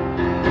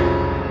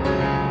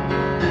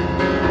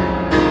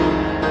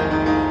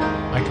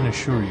 I can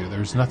assure you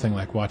there's nothing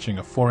like watching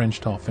a 4-inch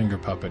tall finger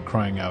puppet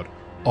crying out,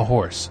 a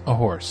horse,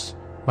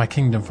 my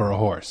kingdom for a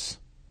horse,"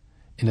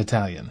 in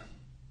Italian.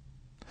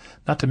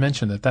 Not to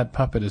mention that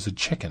puppet is a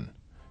chicken,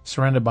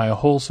 surrounded by a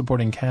whole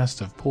supporting cast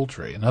of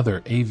poultry and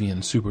other avian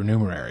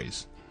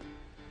supernumeraries.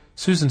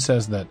 Susan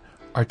says that,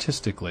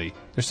 artistically,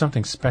 there's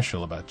something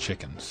special about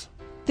chickens.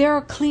 They're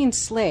a clean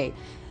slate.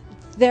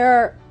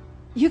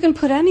 You can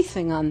put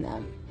anything on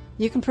them.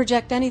 You can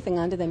project anything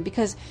onto them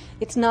because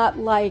it's not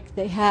like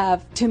they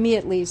have, to me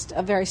at least,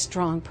 a very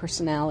strong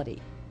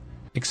personality.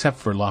 Except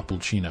for La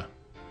Pulcina.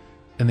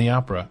 In the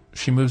opera,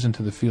 she moves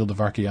into the field of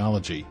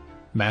archaeology,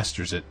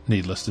 masters it,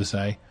 needless to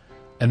say,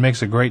 and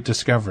makes a great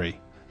discovery,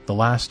 the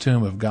last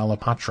tomb of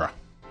Galapatra.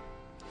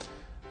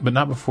 But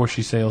not before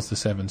she sails the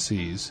 7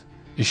 seas,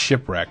 is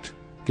shipwrecked,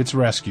 gets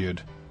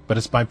rescued, but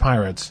it's by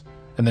pirates,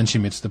 and then she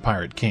meets the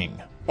Pirate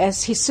King. As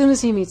soon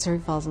as he meets her,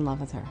 he falls in love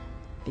with her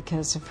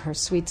because of her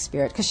sweet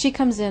spirit. Because she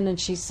comes in and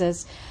she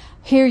says,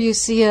 "Here you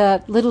see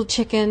a little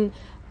chicken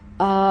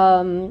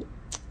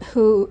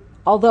who,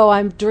 although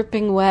I'm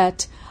dripping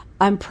wet,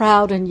 I'm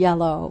proud and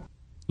yellow."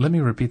 Let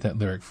me repeat that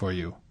lyric for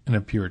you in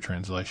a pure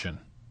translation.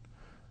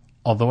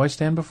 "Although I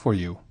stand before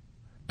you,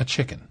 a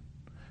chicken,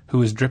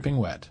 who is dripping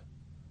wet,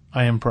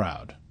 I am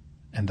proud,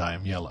 and I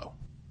am yellow."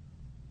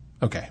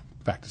 Okay,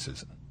 back to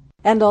Susan.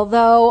 "And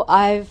although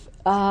I've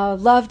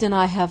loved and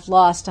I have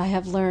lost, I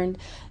have learned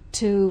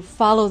to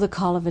follow the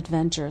call of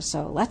adventure,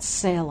 so let's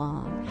sail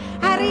on."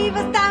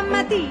 Arriva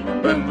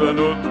stamattina,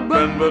 benvenuto,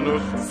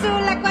 benvenuto,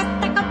 sulla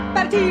questa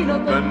copertina,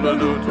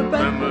 benvenuto,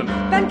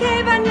 benvenuto,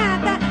 benché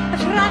bagnata,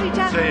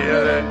 sradicia,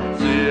 siele,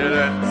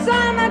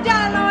 sono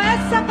giallo e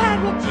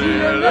sapevo,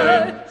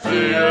 siele.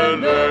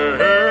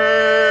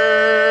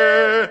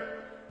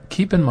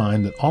 Keep in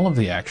mind that all of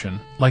the action,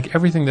 like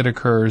everything that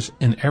occurs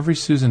in every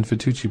Susan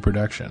Fitucci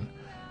production,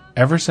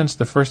 ever since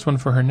the first one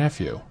for her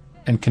nephew,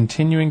 and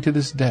continuing to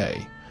this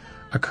day,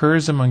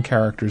 occurs among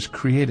characters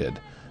created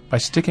by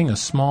sticking a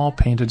small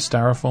painted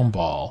styrofoam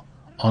ball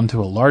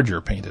onto a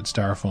larger painted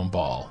styrofoam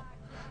ball,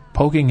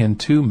 poking in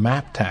 2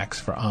 map tacks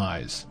for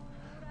eyes,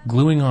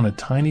 gluing on a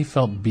tiny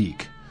felt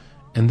beak,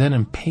 and then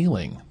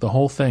impaling the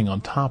whole thing on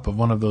top of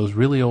one of those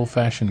really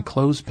old-fashioned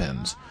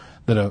clothespins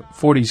that a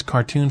 40s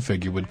cartoon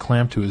figure would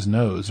clamp to his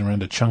nose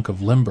around a chunk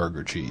of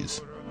Limburger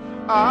cheese.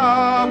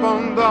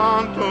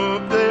 Abbondanto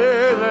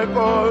delle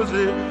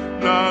cose,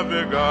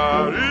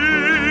 navigare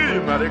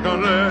mare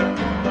con lei.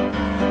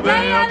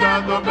 Lei ha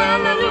dato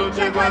bella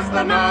luce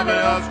questa nave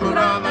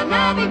oscurata,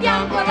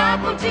 navighiamo con la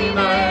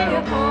Pulcina e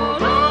il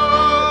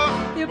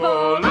polo, il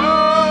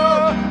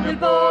polo, il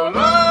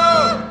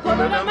polo,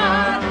 polo da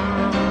mare.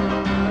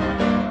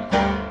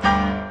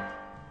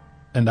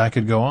 And I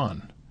could go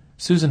on.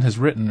 Susan has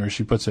written, or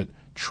she puts it,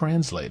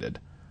 translated,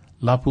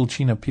 La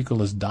Pulcina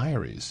Piccola's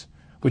diaries,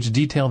 which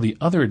detail the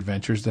other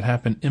adventures that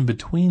happen in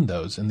between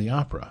those in the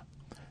opera.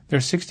 There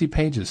are 60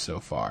 pages so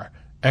far,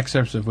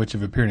 excerpts of which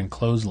have appeared in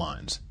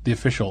Clotheslines, the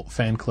official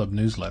fan club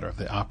newsletter of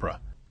the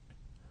opera.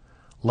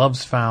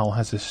 Love's Fowl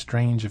has a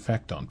strange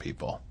effect on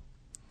people.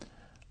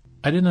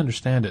 I didn't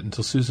understand it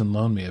until Susan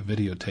loaned me a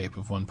videotape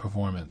of one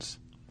performance.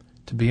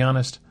 To be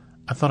honest,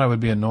 I thought I would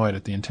be annoyed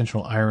at the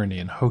intentional irony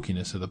and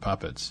hokiness of the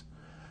puppets.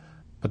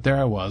 But there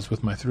I was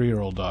with my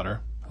 3-year-old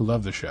daughter, who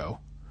loved the show,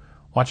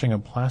 watching a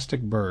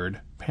plastic bird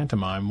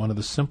pantomime one of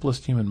the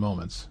simplest human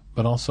moments,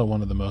 but also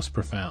one of the most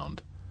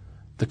profound,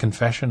 the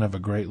confession of a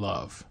great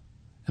love,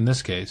 in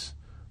this case,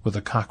 with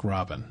a cock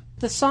robin.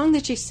 The song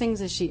that she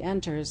sings as she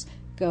enters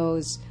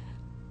goes,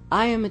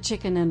 "I am a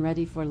chicken and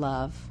ready for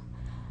love.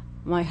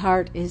 My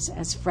heart is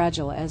as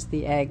fragile as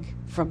the egg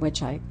from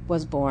which I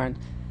was born.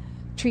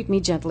 Treat me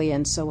gently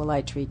and so will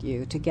I treat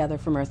you. Together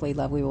from earthly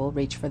love we will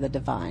reach for the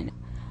divine."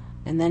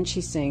 And then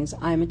she sings,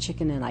 I'm a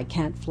chicken and I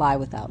can't fly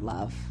without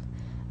love.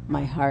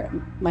 My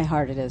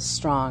heart it is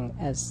strong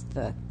as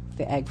the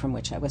egg from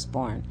which I was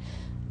born,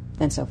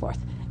 and so forth.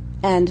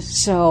 And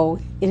so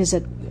it is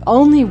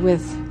only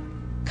with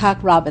Cock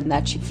Robin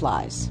that she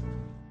flies.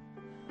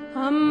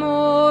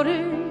 Amore,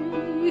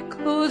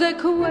 cos'è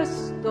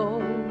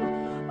questo?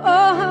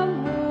 Oh,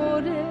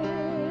 amore,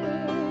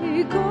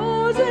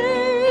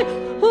 cos'è?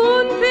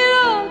 Un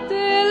pilota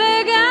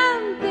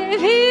elegante,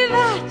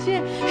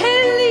 vivace e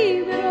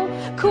libero.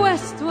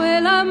 Questo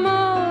è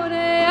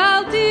l'amore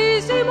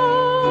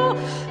altissimo,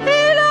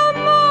 è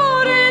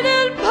l'amore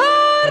del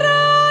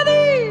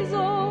paradiso.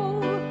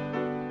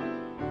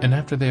 And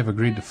after they have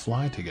agreed to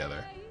fly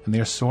together, and they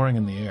are soaring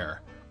in the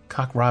air,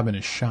 Cock Robin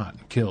is shot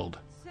and killed,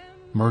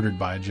 murdered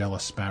by a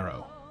jealous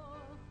sparrow.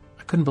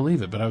 I couldn't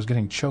believe it, but I was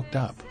getting choked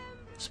up,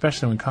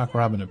 especially when Cock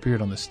Robin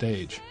appeared on the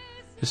stage,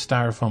 his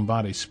styrofoam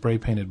body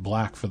spray-painted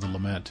black for the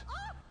lament,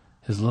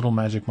 his little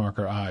magic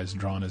marker eyes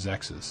drawn as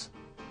X's.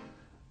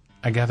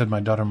 I gathered my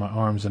daughter in my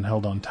arms and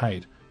held on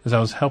tight, as I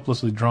was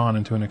helplessly drawn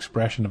into an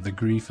expression of the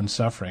grief and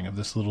suffering of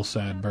this little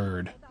sad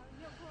bird.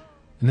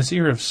 In this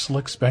era of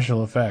slick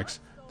special effects,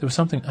 there was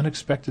something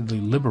unexpectedly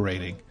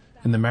liberating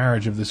in the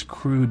marriage of this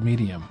crude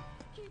medium,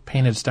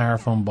 painted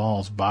styrofoam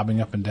balls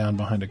bobbing up and down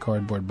behind a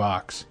cardboard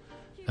box,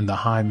 and the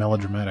high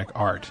melodramatic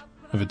art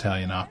of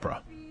Italian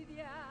opera.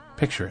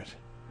 Picture it.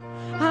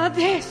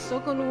 Adesso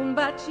con un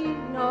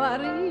bacino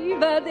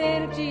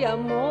arrivederci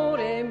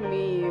amore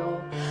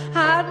mio.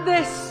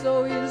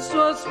 Adesso il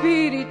suo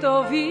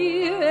spirito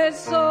vive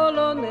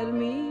solo nel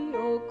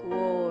mio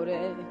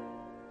cuore.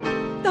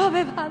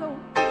 Dove vado?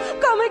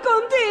 Come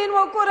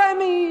continuo, cuore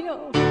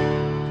mio?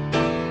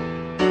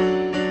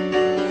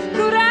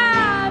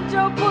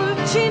 Coraggio,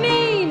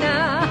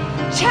 pulcinina,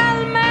 c'è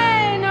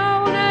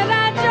almeno una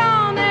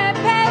ragione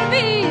per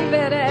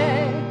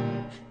vivere.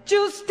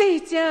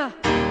 Giustizia,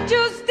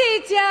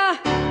 giustizia,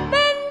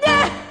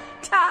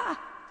 vendetta.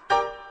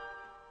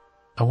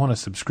 I want a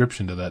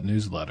subscription to that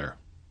newsletter.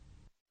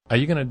 Are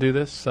you going to do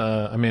this?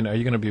 Are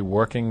you going to be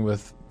working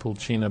with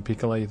Pulcina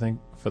Piccola, you think,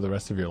 for the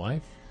rest of your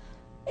life?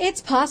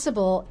 It's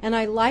possible, and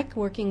I like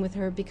working with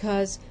her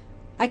because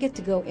I get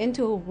to go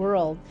into a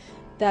world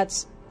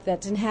that's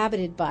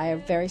inhabited by a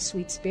very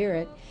sweet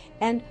spirit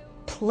and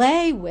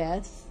play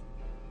with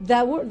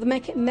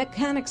the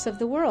mechanics of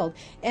the world.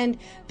 And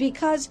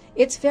because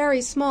it's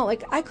very small,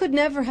 like I could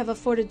never have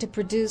afforded to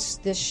produce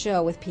this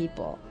show with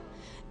people,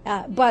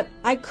 but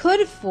I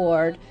could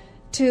afford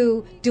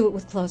to do it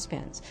with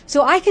clothespins.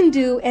 So I can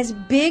do as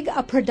big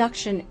a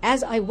production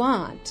as I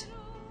want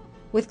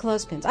with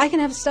clothespins. I can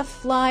have stuff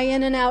fly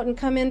in and out and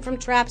come in from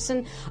traps,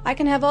 and I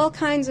can have all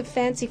kinds of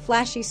fancy,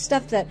 flashy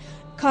stuff that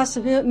costs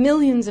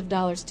millions of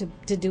dollars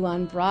to do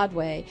on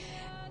Broadway.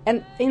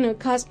 And, it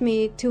cost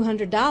me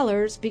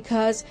 $200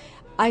 because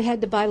I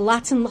had to buy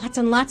lots and lots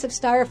and lots of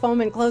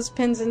styrofoam and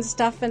clothespins and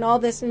stuff and all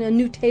this, and a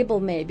new table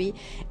maybe.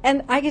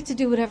 And I get to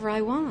do whatever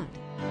I want.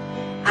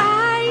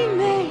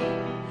 Ahimè,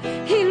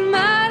 il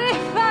mare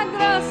fa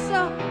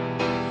grosso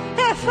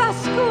e fa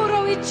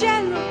scuro il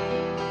cielo.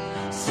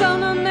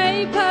 Sono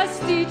nei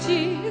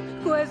pasticci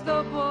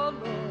questo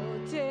pollo.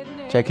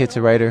 Jack Hitt's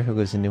a writer who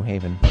lives in New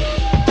Haven.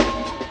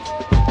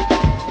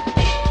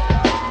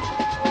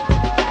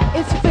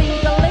 It's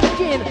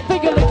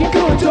finger licking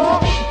good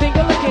dog.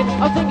 Finger licking,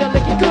 I'm finger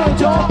licking good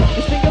dog.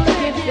 It's finger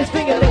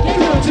licking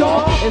good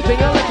dog. It's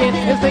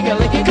finger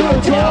licking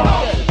good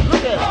dog.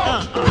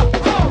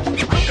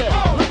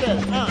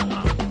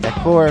 Deck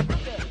 4,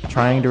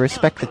 trying to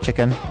respect the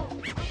chicken.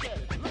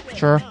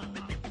 Sure.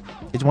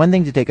 It's one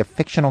thing to take a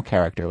fictional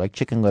character like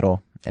Chicken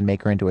Little and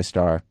make her into a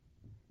star.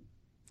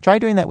 Try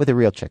doing that with a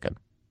real chicken.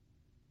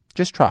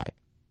 Just try.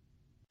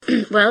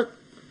 Well,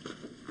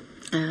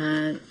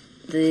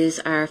 these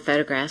are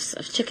photographs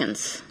of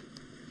chickens.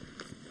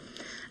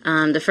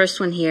 The first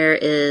one here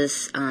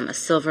is a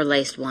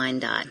silver-laced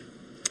wyandotte.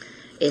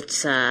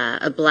 It's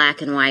a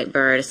black and white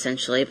bird,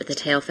 essentially, but the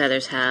tail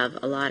feathers have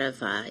a lot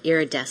of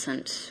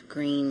iridescent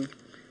green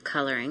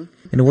coloring.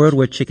 In a world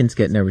where chickens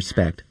get no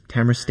respect,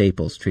 Tamara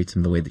Staples treats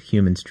them the way that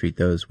humans treat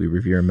those we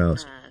revere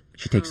most.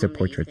 She takes their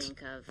portraits,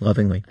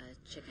 lovingly.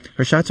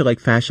 Her shots are like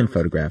fashion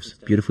photographs,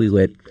 beautifully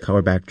lit,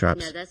 color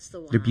backdrops.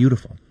 They're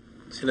beautiful.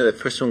 So, that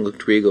first one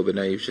looked regal, but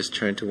now you've just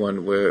turned to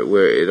one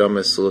where it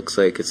almost looks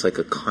like it's like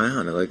a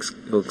clown. It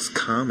looks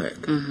comic.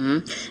 Mm-hmm.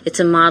 It's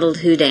a modeled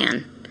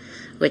Houdan,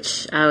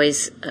 which I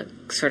always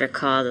sort of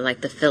call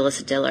the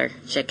Phyllis Diller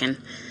chicken.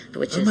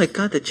 Oh my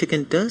God, the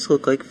chicken does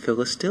look like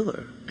Phyllis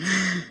Diller.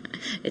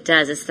 It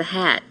does. It's the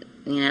hat.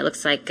 It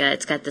looks like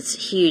it's got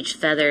this huge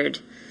feathered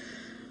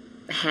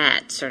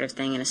hat sort of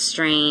thing and a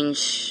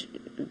strange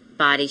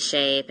body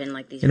shape and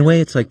like these. In a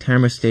way, it's like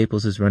Tamara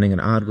Staples is running an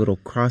odd little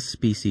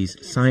cross-species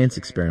science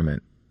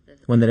experiment,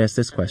 one that asks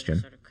this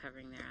question: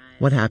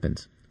 what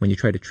happens when you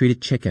try to treat a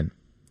chicken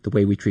the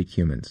way we treat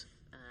humans,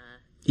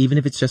 even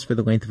if it's just for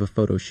the length of a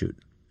photo shoot?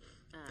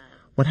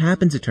 What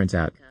happens, it turns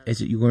out, is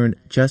that you learn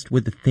just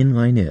where the thin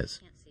line is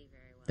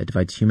that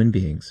divides human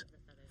beings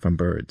from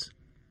birds.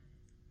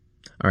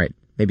 All right,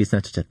 maybe it's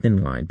not such a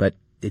thin line, but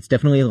It's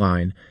definitely a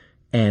line.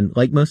 And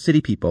like most city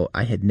people,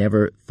 I had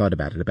never thought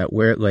about it, about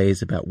where it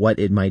lays, about what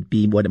it might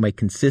be, what it might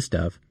consist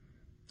of,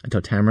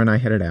 until Tamara and I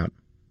headed out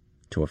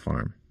to a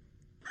farm.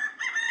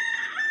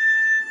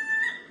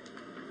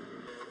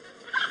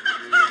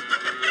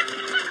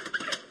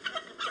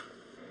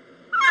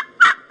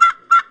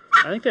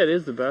 I think that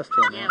is the best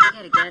one. Yeah,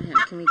 we gotta get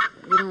him.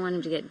 We don't want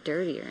him to get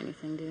dirty or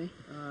anything, do we?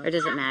 Or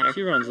does it matter?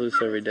 She runs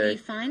loose every day. Can you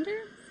find her?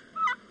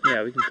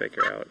 Yeah, we can pick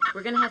her out.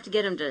 We're gonna have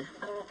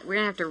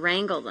to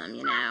wrangle them,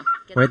 you know.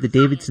 We're at the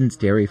Davidsons'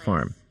 dairy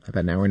farm,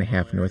 about an hour and a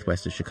half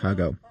northwest of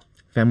Chicago.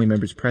 Family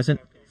members present: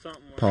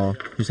 Paul,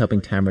 who's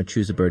helping Tamara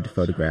choose a bird to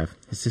photograph,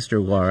 his sister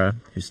Laura,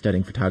 who's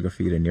studying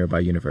photography at a nearby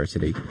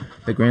university,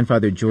 their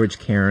grandfather George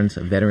Cairns,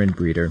 a veteran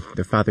breeder,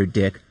 their father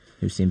Dick,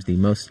 who seems the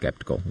most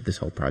skeptical of this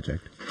whole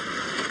project,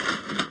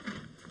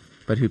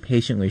 but who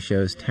patiently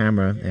shows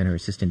Tamara and her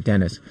assistant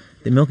Dennis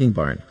the milking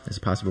barn as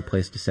a possible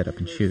place to set up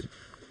and shoot.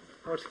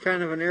 What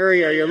kind of an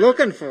area are you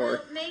looking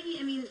for? Maybe,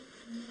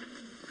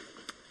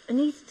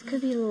 it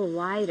could be a little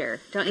wider,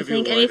 don't you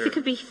think? If it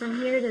could be from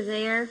here to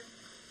there,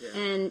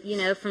 and,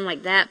 from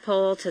like that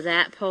pole to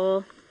that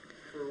pole.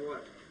 For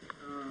what?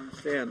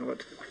 Understand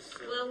what?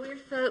 Well,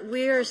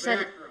 we're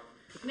set.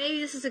 Maybe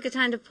this is a good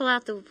time to pull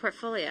out the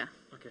portfolio.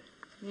 Okay.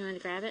 You want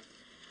to grab it?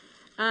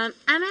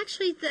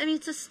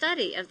 It's a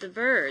study of the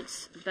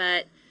birds,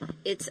 but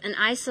it's an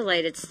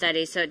isolated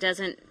study, so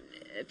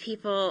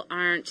people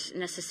aren't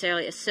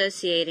necessarily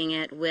associating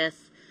it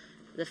with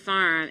the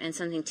farm and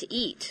something to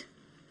eat.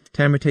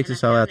 Tamara takes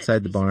us all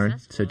outside the barn,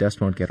 so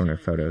dust won't get on her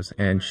photos,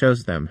 and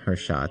shows them her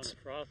shots,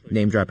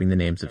 name-dropping the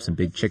names of some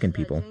big chicken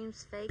people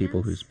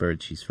whose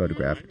birds she's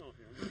photographed,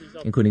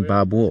 including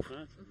Bob Wolf,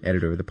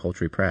 editor of the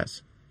Poultry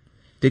Press.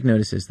 Dick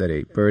notices that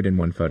a bird in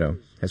one photo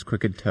has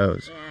crooked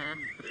toes.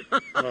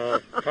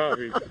 Well,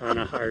 probably on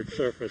a hard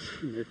surface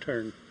in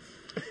return.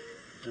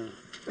 Yeah.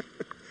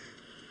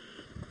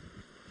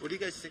 What do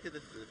you guys think of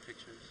the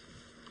pictures?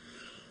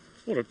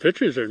 Well, the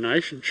pictures are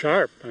nice and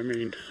sharp.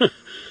 There's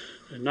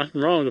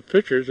nothing wrong with the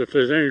pictures. If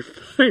there's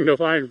anything to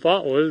find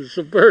fault with, it's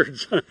the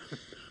birds.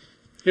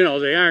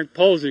 They aren't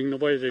posing the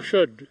way they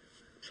should,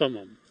 some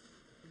of them.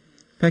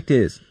 Fact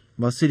is,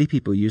 while city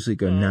people usually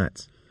go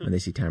nuts when they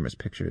see Tamara's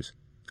pictures,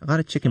 a lot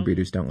of chicken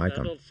breeders don't like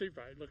them.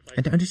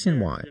 And to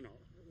understand why,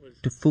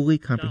 to fully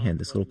comprehend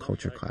this little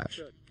culture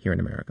clash here in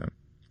America,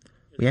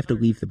 we have to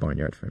leave the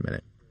barnyard for a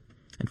minute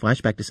and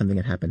flash back to something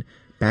that happened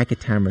back at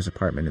Tamara's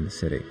apartment in the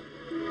city.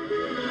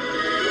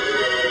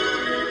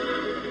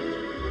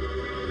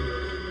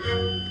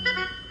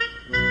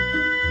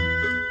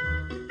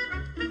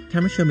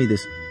 Tamara showed me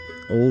this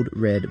old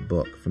red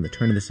book from the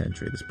turn of the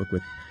century, this book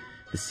with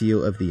the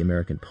seal of the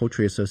American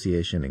Poultry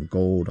Association in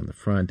gold on the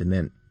front, and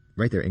then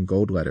right there in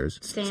gold letters,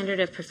 Standard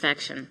of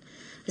Perfection.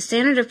 The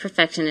Standard of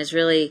Perfection is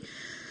really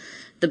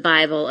the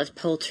Bible of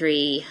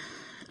poultry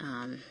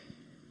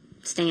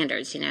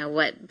standards,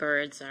 what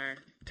birds are.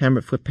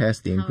 Tamara flipped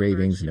past the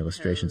engravings and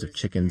illustrations of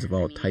chickens of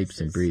all types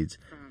and breeds.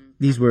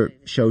 These were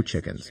show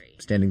chickens,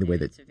 standing the way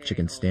that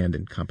chickens stand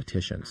in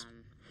competitions.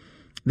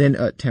 Then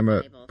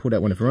Tamara pulled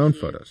out one of her own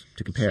photos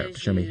to compare, to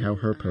show me how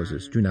her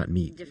poses do not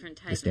meet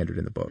the standard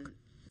in the book.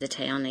 The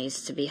tail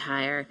needs to be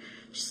higher.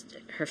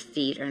 Her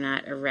feet are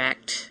not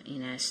erect,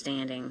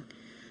 standing.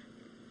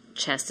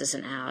 Chest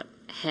isn't out.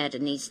 Head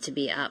needs to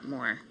be up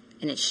more.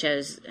 And it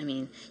shows,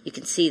 you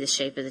can see the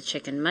shape of the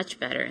chicken much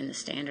better in the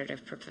Standard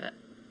of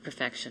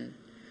Perfection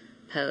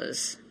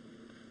pose.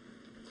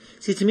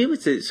 See, to me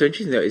what's so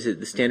interesting, though, is that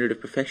the Standard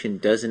of Perfection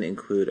doesn't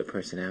include a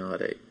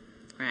personality.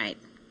 Right.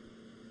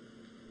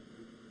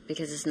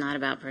 Because it's not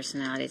about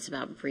personality, it's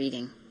about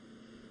breeding.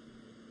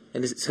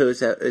 And is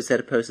that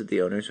a pose that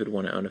the owners would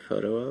want to own a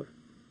photo of?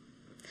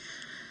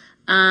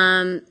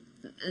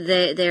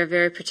 They're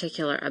very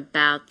particular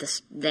about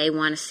this. They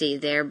want to see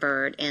their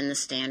bird in the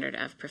Standard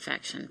of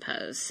Perfection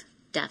pose,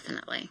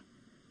 definitely,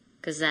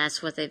 because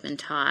that's what they've been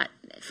taught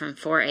from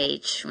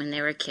 4-H when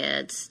they were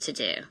kids to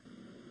do.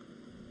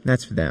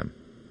 That's for them.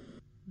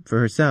 For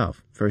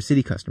herself, for her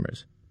city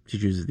customers, she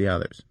chooses the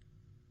others.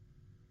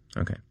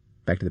 Okay,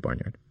 back to the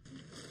barnyard.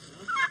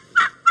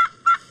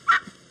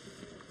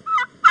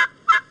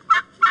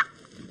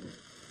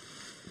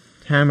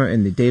 Tamara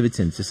and the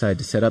Davidsons decide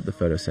to set up the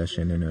photo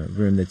session in a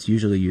room that's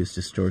usually used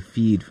to store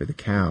feed for the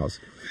cows.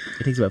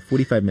 It takes about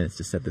 45 minutes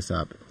to set this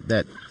up.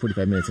 That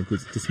 45 minutes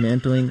includes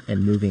dismantling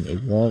and moving a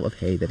wall of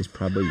hay that is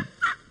probably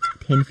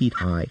 10 feet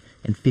high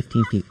and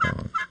 15 feet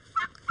long.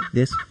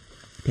 This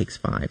takes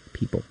 5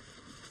 people.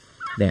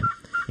 Then,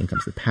 in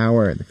comes the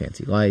power and the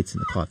fancy lights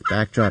and the cloth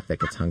backdrop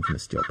that gets hung from a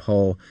steel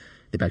pole.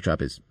 The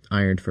backdrop is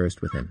ironed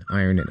first with an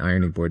iron and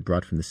ironing board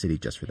brought from the city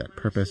just for that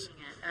purpose.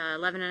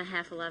 11 and a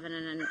half, 11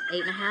 and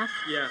 8 and a half?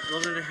 Yeah,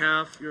 11 and a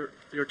half.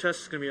 Your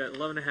test is going to be at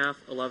 11 and a half,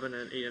 11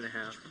 and 8 and a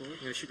half. You're going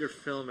to shoot your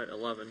film at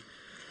 11.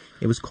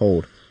 It was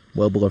cold,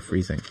 well below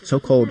freezing. So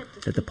cold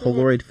that the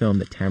Polaroid film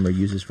that Tamara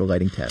uses for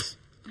lighting tests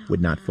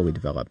would not fully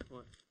develop.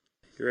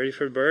 You ready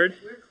for the bird?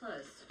 We're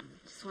close.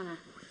 Just want to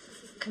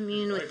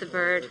commune with the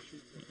bird.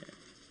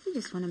 We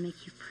just want to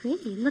make you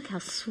pretty. Look how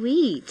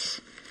sweet.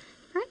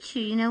 Aren't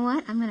you? You know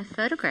what? I'm going to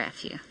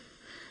photograph you.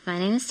 My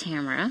name is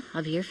Tamara.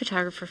 I'll be your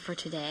photographer for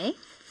today.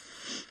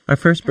 Our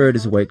first bird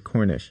is a white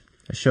Cornish,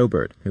 a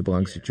showbird who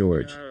belongs to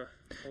George.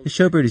 The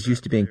showbird is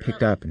used to being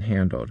picked up and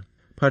handled.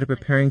 Part of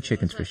preparing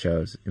chickens for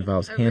shows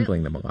involves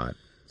handling them a lot,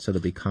 so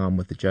they'll be calm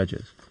with the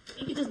judges.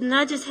 You can just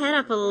nudge his head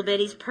up a little bit.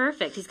 H's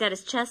perfect. He's got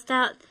his chest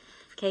out.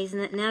 Okay,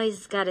 now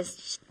he's got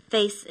his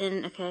face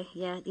in. Okay,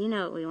 yeah, you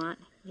know what we want.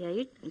 Yeah,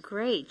 you're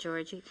great,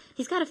 George.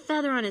 He's got a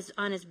feather on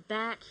his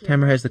back here.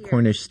 Tamara has the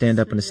Cornish stand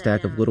up on a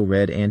stack of little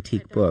red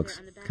antique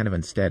books, kind of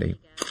unsteady.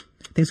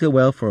 Things go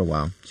well for a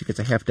while. She gets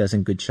a half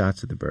dozen good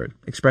shots of the bird.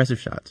 Expressive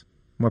shots.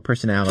 More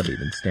personality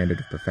than standard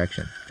of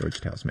perfection,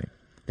 George tells me.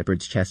 The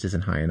bird's chest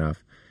isn't high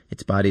enough.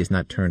 Its body is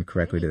not turned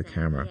correctly to the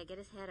camera.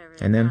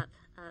 And then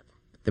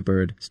the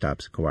bird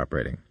stops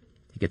cooperating.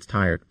 He gets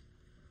tired.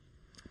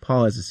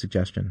 Paul has a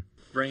suggestion.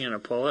 Bring in a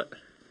pullet.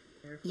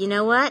 You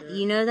know what?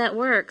 You know that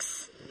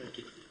works.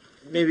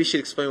 Maybe you should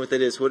explain what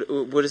that is. What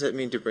does that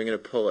mean to bring in a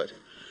pullet?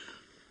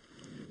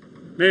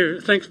 Maybe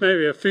thinks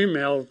maybe a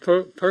female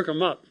will perk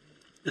him up.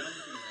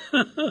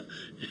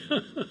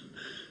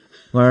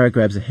 Laura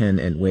grabs a hen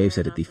and waves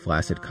it at the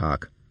flaccid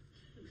cock.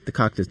 The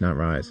cock does not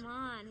rise.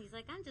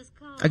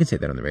 I can say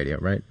that on the radio,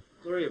 right?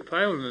 Gloria, it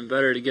probably would have been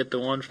better to get the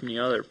one from the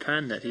other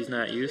pen that he's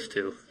not used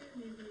to.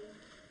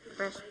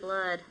 Fresh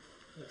blood.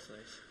 That's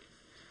nice.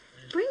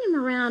 Bring him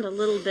around a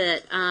little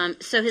bit.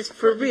 So his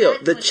for real,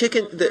 the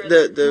chicken,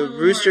 the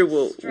rooster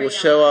will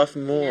show off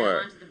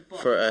more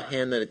for a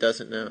hen that it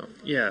doesn't know.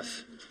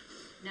 Yes.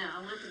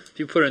 If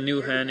you put a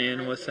new hen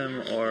in with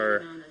him,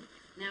 or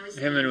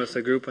him in with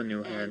a group of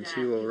new hens,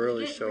 he will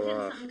really show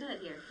off.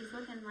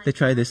 They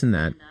try this and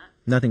that,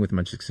 nothing with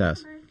much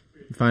success.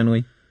 And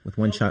finally, with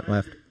one shot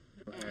left,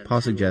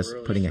 Paul suggests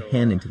putting a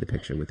hen into the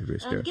picture with the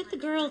rooster. Get the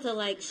girl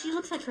to she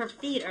looks like her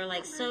feet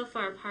are so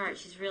far apart.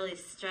 She's really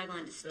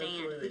struggling to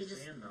stand. We could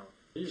just.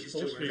 She's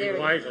supposed to be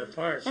wide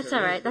apart. That's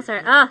all right. That's all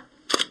right.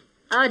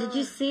 Oh, did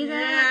you see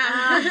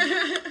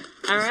that?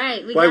 Yeah. All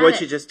right.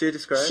 What'd you just do?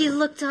 Describe. She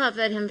looked up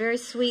at him very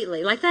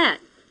sweetly, like that,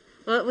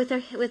 with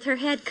her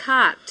head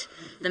cocked.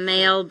 The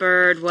male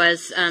bird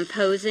was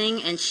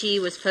posing, and she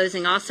was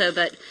posing also,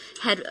 but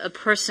had a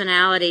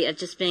personality of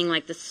just being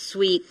like the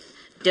sweet,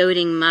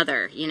 doting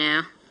mother, you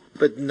know.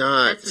 But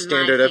not That's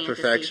standard my of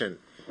fantasy. perfection.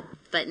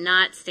 But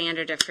not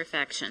standard of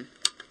perfection.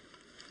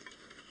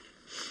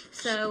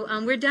 So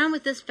we're done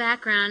with this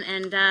background,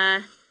 and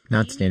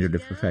not standard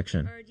of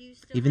perfection.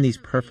 Even these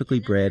perfectly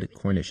bred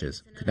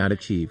Cornishes could not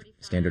achieve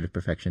standard of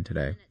perfection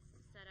today.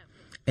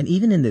 And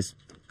even in this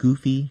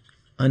goofy,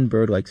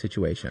 unbird-like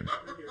situation,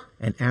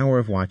 an hour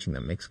of watching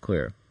them makes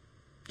clear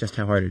just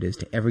how hard it is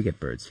to ever get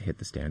birds to hit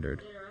the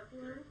standard.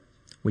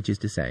 Which is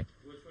to say,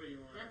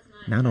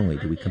 not only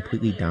do we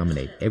completely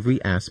dominate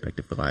every aspect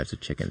of the lives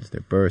of chickens,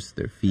 their births,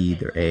 their feed,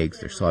 their eggs,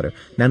 their slaughter,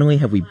 not only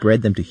have we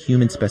bred them to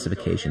human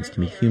specifications to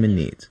meet human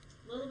needs,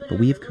 but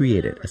we have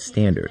created a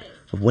standard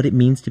of what it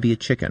means to be a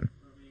chicken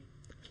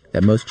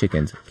that most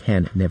chickens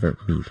can never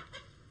meet.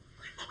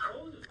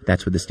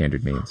 That's what the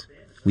standard means.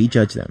 We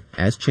judge them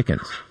as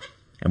chickens,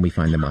 and we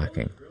find them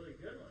lacking.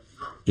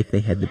 If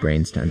they had the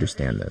brains to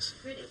understand this,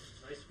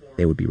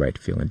 they would be right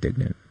to feel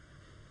indignant.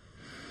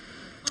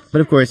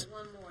 But of course,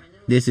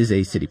 this is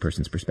a city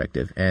person's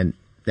perspective, and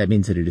that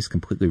means that it is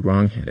completely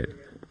wrong-headed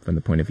from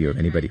the point of view of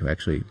anybody who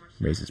actually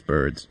raises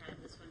birds.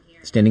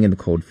 Standing in the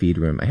cold feed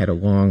room, I had a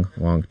long,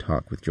 long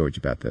talk with George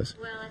about this.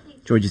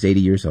 George is 80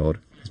 years old,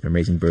 has been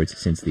raising birds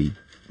since the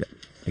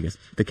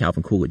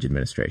Calvin Coolidge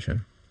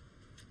administration.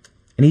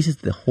 And he says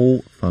the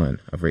whole fun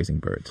of raising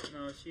birds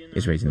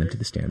is raising them to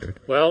the standard.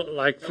 Well,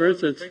 like for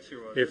instance,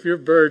 if your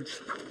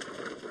birds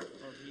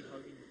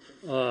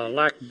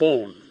lack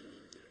bone,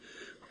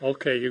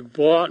 okay, you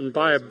go out and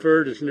buy a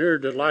bird as near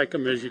to like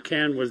them as you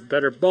can with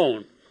better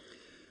bone.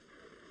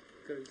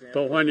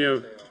 But when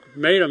you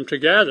mate them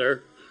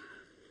together,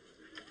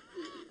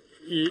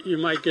 you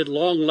might get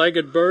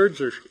long-legged birds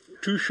or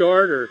too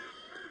short,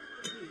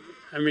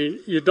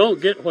 you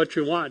don't get what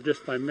you want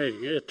just by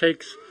mating. It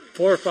takes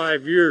 4 or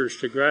 5 years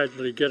to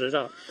gradually get it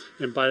up.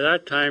 And by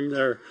that time,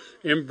 they're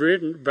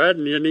inbred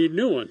and you need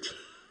new ones.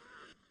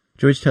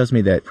 George tells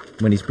me that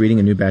when he's breeding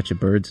a new batch of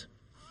birds,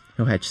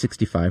 he'll hatch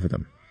 65 of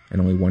them, and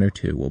only 1 or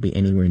 2 will be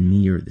anywhere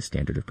near the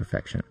standard of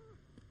perfection.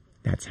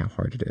 That's how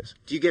hard it is.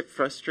 Do you get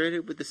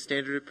frustrated with the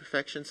standard of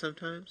perfection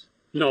sometimes?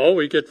 No,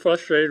 we get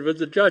frustrated with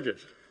the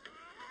judges.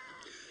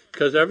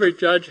 Because every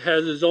judge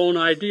has his own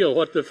ideal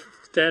what the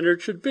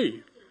standard should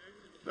be.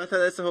 I thought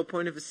that's the whole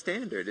point of a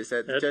standard, is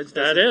that the judge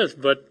doesn't... That is,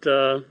 but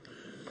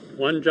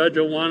one judge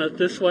will want it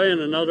this way and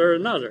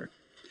another.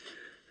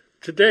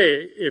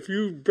 Today, if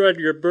you bred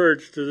your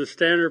birds to the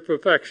standard of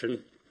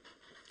perfection,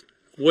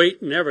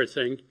 weight and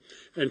everything,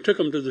 and took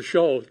them to the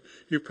show,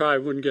 you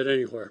probably wouldn't get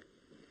anywhere.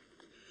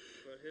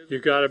 You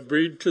got to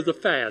breed to the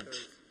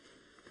fads.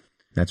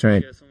 That's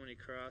right.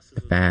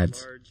 The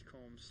fads.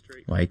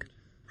 Like,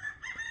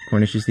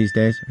 Cornishes these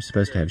days are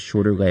supposed to have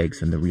shorter legs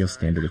than the real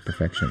standard of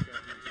perfection.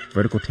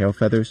 Vertical tail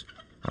feathers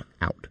are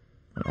out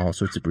on all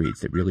sorts of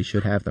breeds that really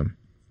should have them.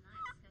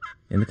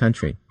 In the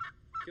country,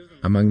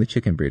 among the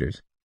chicken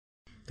breeders,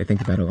 They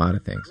think about a lot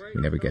of things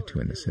we never get to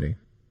in the city.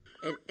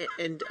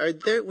 And are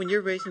there, when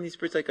you're raising these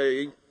birds, like, are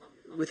you,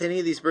 with any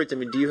of these birds, I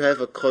mean, do you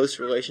have a close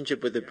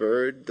relationship with the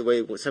bird the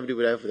way somebody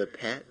would have with a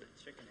pet?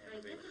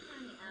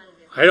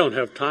 I don't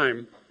have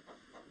time.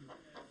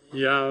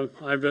 Yeah,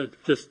 I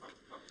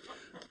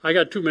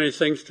got too many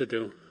things to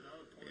do.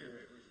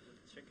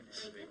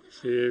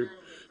 See,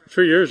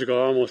 3 years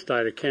ago I almost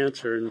died of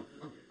cancer, and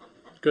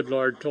good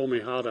Lord told me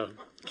how to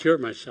cure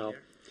myself.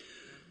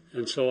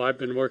 And so I've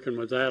been working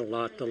with that a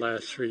lot the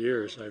last 3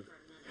 years. I've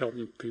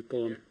helped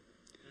people and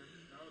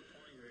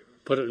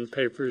put it in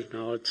papers.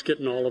 Now it's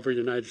getting all over the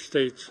United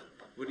States.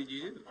 What did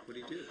you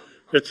do?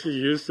 It's you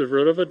use the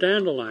root of a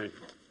dandelion.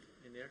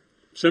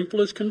 Simple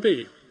as can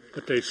be.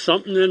 But there's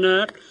something in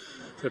that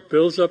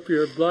builds up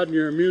your blood and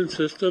your immune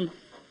system.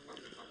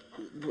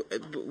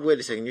 Wait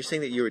a second. You're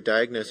saying that you were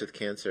diagnosed with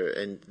cancer,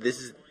 and this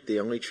is the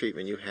only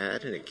treatment you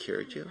had, and it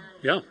cured you?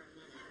 Yeah.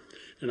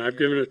 And I've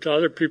given it to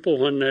other people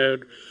when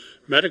the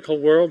medical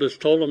world has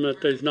told them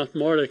that there's nothing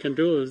more they can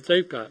do, as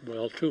they've got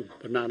well, too.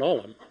 But not all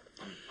of them.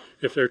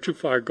 If they're too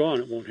far gone,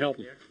 it won't help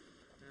them.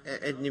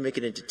 And you make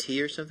it into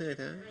tea or something like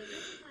that?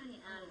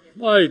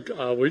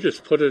 Well, we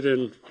just put it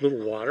in a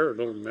little water, a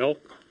little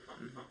milk,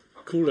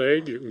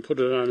 Kool-Aid. You can put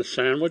it on a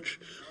sandwich.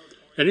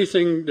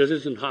 Anything that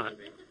isn't hot.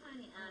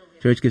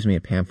 George gives me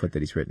a pamphlet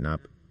that he's written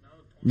up.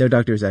 No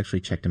doctor has actually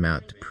checked him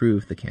out to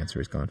prove the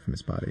cancer is gone from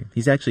his body.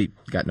 He's actually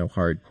got no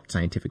hard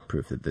scientific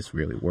proof that this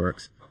really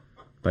works.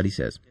 But he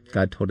says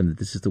God told him that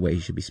this is the way he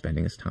should be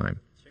spending his time.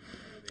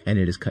 And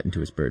it is cut into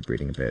his bird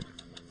breeding a bit.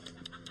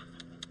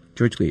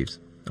 George leaves,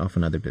 off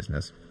on other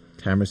business.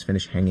 Cameras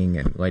finish hanging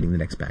and lighting the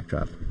next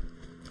backdrop.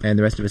 And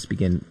the rest of us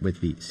begin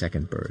with the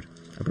second bird,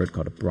 a bird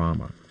called a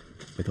Brahma,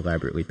 with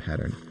elaborately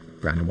patterned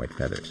brown and white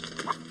feathers.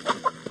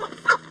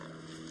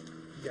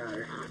 Got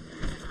her.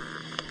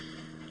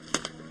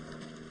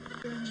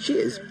 She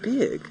is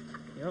big.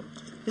 Yep.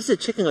 This is a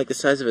chicken like the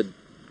size of a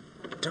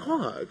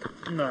dog.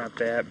 Not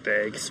that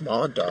big.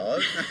 Small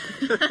dog.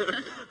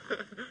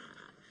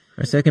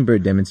 Our second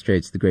bird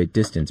demonstrates the great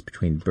distance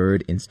between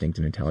bird instinct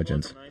and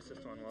intelligence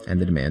and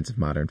the demands of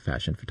modern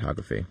fashion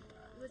photography,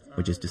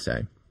 which is to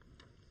say,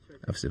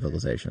 of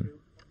civilization.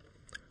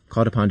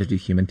 Called upon to do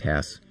human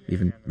tasks,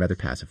 even rather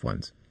passive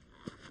ones.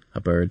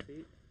 A bird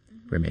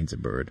remains a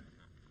bird.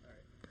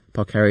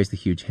 Paul carries the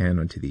huge hand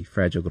onto the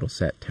fragile little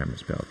set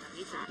Tamara's built.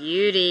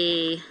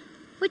 Beauty.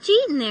 What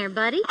you eating there,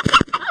 buddy?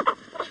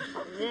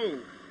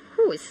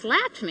 Ooh, it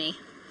slapped me.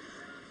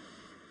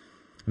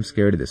 I'm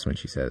scared of this one,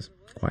 she says,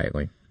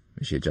 quietly,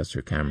 as she adjusts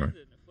her camera.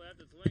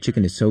 The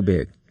chicken is so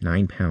big,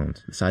 9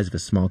 pounds, the size of a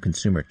small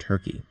consumer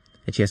turkey,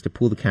 and she has to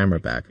pull the camera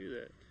back.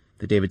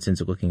 The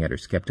Davidsons are looking at her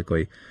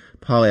skeptically.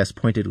 Paul asks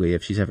pointedly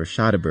if she's ever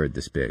shot a bird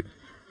this big.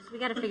 We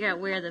gotta figure out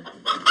where the...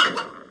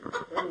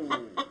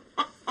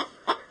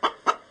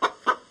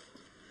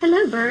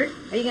 Hello, bird.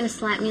 Are you gonna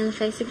slap me in the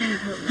face again? I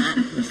hope not.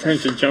 It's time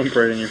to jump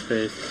right in your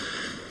face.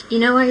 You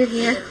know why you're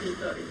here?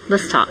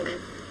 Let's talk.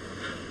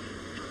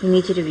 We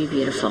need you to be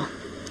beautiful.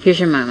 Here's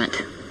your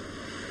moment.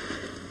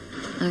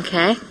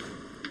 Okay?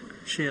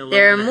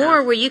 There are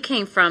more where you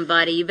came from,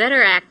 buddy. You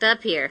better act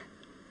up here.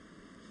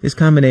 This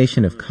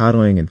combination of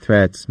coddling and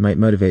threats might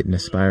motivate an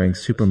aspiring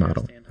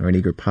supermodel or an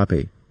eager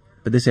puppy,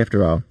 but this,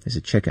 after all, is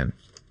a chicken.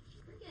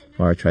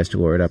 Laura tries to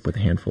lure it up with a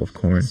handful of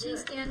corn.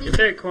 Get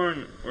that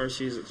corn where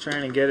she's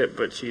trying to get it,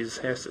 but she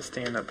has to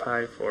stand up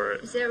high for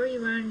it. Is that where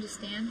you want him to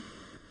stand?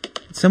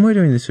 Somewhere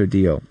during this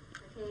ordeal,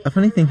 a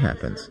funny thing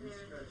happens.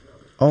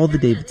 All the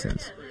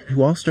Davidsons,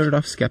 who all started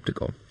off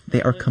skeptical,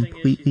 they are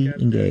completely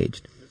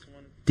engaged.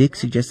 Dick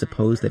suggests a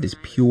pose that is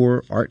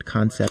pure art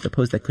concept, a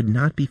pose that could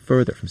not be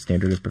further from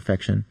standard of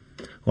perfection.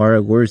 Laura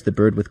lures the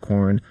bird with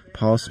corn,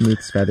 Paul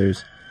smooths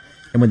feathers,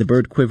 and when the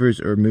bird quivers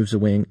or moves a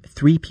wing,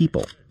 3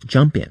 people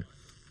jump in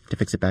to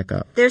fix it back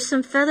up. There's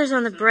some feathers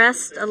on the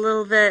breast, a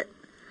little bit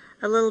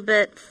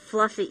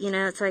fluffy, you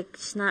know, it's like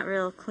she's not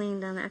real clean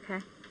down there.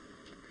 Okay.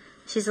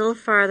 She's a little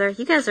farther.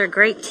 You guys are a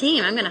great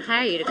team. I'm going to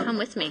hire you to come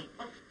with me.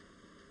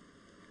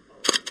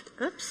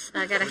 Oops,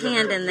 I got a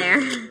hand in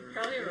there.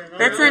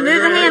 That's not,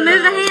 move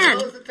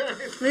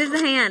the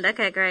hand.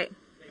 Okay, great.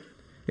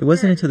 It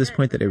wasn't until this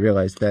point that I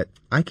realized that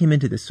I came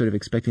into this sort of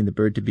expecting the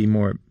bird to be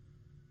more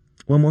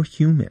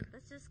human.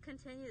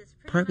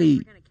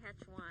 Partly,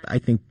 I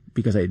think,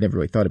 because I had never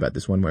really thought about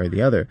this one way or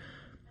the other,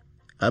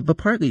 but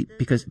partly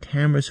because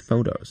Tamara's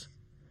photos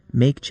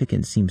make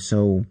chickens seem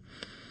so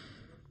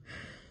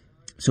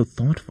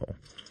thoughtful.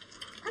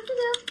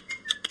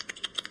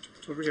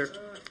 Over here.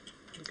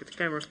 Look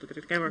at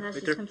the camera. No, Right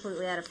she's there.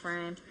 completely out of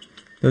frame.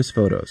 Those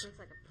photos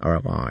are a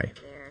lie.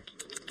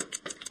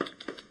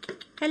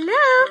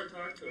 Hello?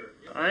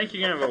 I think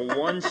you're going to have a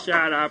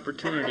one-shot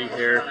opportunity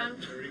here.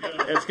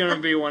 It's going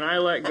to be when I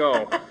let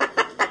go.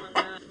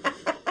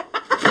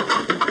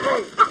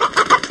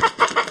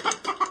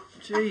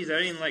 Jeez, I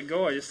didn't let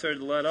go. I just started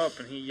to let up,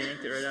 and he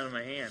yanked it right out of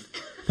my hand.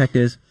 Fact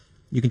is,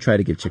 you can try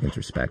to give chickens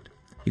respect.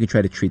 You can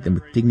try to treat them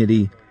with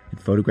dignity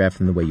and photograph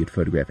them the way you'd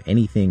photograph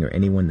anything or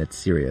anyone that's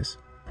serious.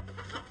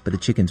 But the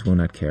chickens will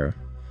not care.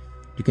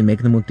 You can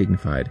make them look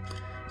dignified.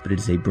 but it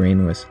is a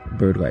brainless,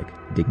 bird-like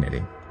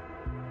dignity.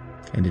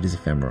 And it is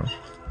ephemeral.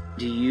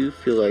 Do you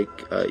feel like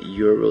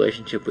your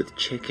relationship with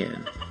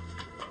chicken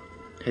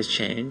has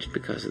changed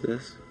because of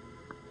this?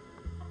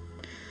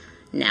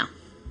 No.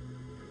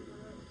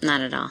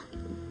 Not at all.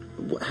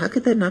 How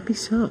could that not be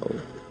so?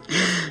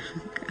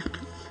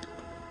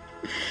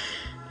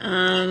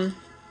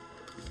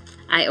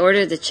 I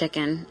order the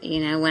chicken,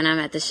 when I'm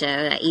at the show.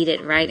 I eat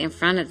it right in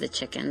front of the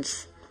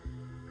chickens.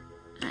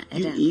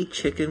 You eat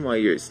chicken while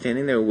you're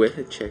standing there with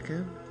a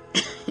chicken?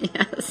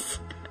 Yes.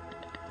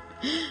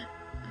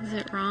 Is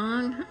it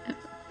wrong?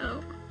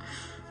 Oh.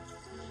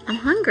 I'm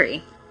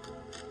hungry.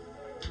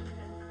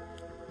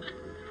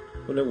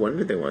 Well, no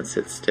wonder they won't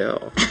sit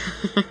still.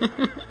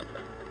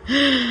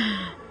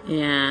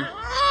 Yeah.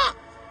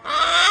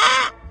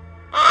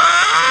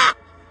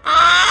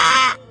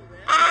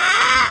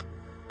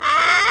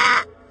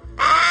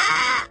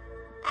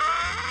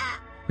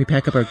 We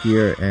pack up our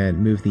gear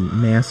and move the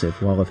massive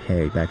wall of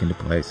hay back into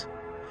place.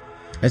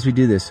 As we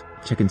do this,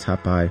 chickens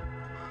hop by.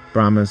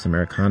 Brahmas,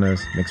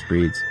 Americanas, mixed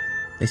breeds.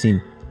 They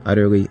seem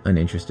utterly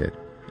uninterested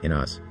in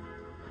us.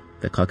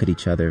 They cluck at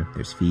each other.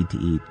 There's feed to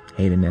eat,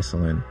 hay to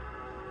nestle in.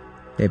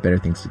 They have better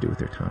things to do with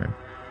their time.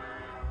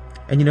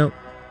 And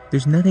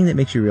there's nothing that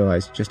makes you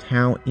realize just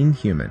how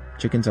inhuman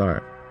chickens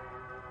are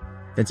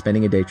than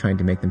spending a day trying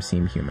to make them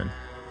seem human.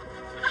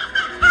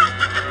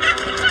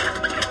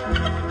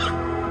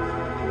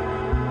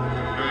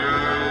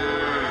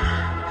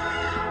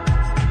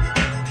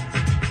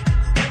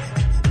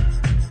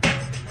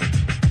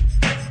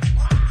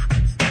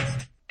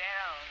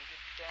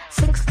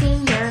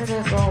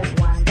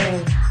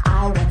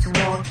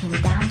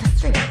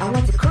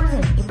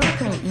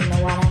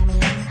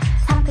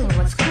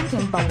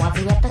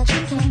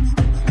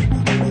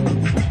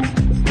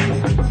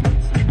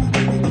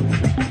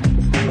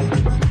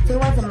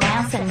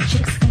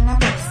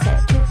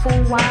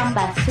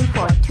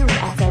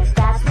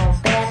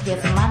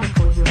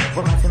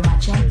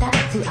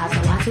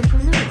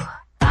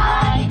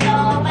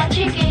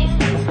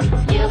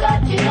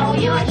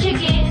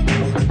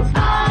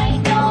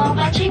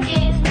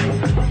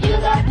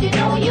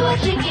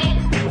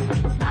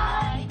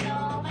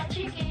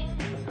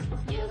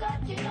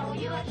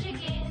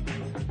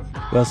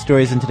 Well,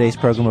 stories in today's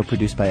program were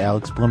produced by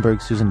Alex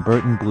Blumberg, Susan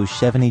Burton, Blue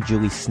Chevany,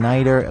 Julie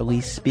Snyder,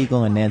 Elise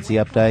Spiegel, and Nancy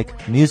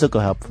Updike. Musical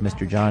help from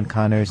Mr. John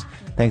Connors.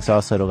 Thanks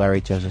also to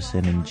Larry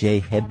Josephson and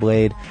Jay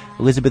Headblade.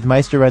 Elizabeth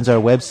Meister runs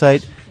our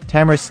website.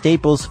 Tamara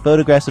Staples'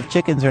 photographs of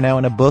chickens are now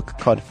in a book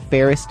called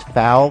Fairest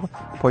Fowl,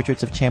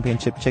 Portraits of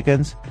Championship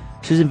Chickens.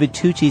 Susan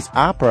Vitucci's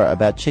opera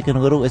about Chicken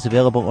Little is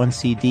available on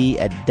CD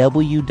at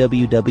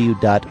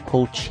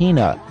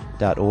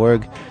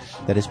www.pulcina.org.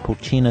 That is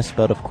Pulcina,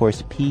 spelled, of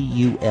course,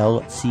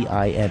 Pulcina.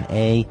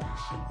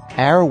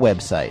 Our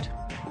website,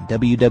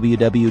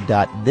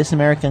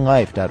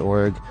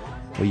 www.thisamericanlife.org,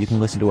 where you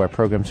can listen to our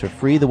programs for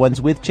free, the ones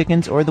with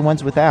chickens or the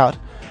ones without.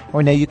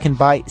 Or now you can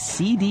buy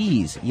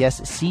CDs.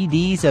 Yes,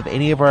 CDs of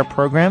any of our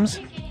programs.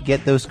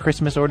 Get those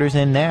Christmas orders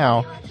in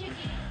now.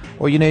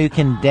 Or, you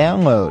can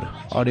download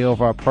audio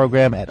of our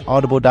program at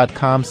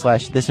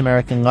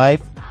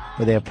audible.com/thisamericanlife,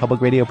 where they have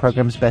public radio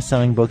programs,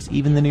 best-selling books,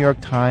 even the New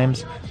York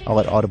Times, all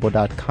at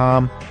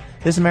audible.com.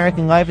 This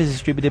American Life is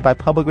distributed by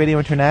Public Radio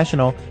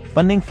International.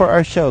 Funding for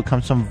our show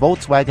comes from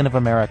Volkswagen of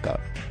America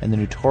and the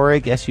new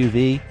Touareg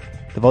SUV,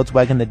 the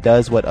Volkswagen that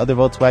does what other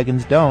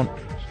Volkswagens don't.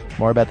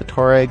 More about the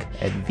Touareg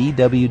at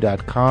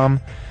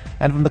vw.com.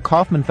 And from the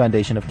Kauffman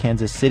Foundation of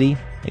Kansas City,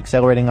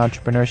 accelerating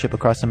entrepreneurship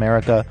across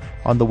America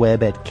on the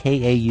web at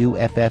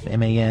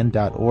kauffman.org.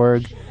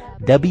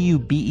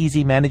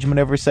 WBEZ Management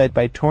Oversight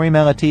by Tori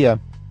Malatia,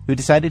 who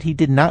decided he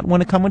did not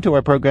want to come into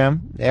our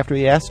program after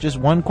he asked just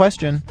one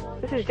question.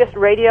 This is just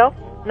radio,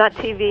 not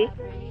TV.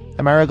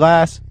 I'm Ira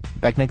Glass,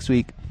 back next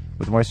week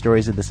with more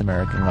stories of This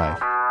American Life.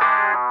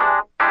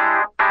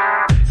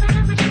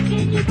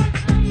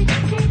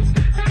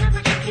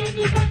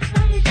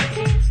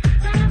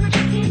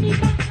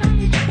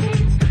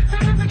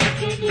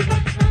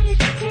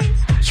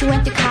 She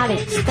went to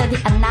college,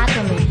 studied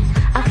anatomy.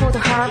 I followed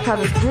her from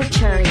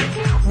butchery.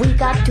 We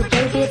got two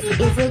babies,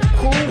 is it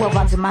cool? One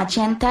was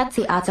magenta,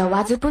 the other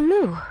was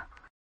blue.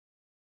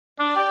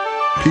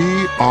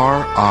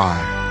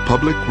 PRI,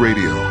 Public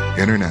Radio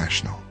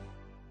International.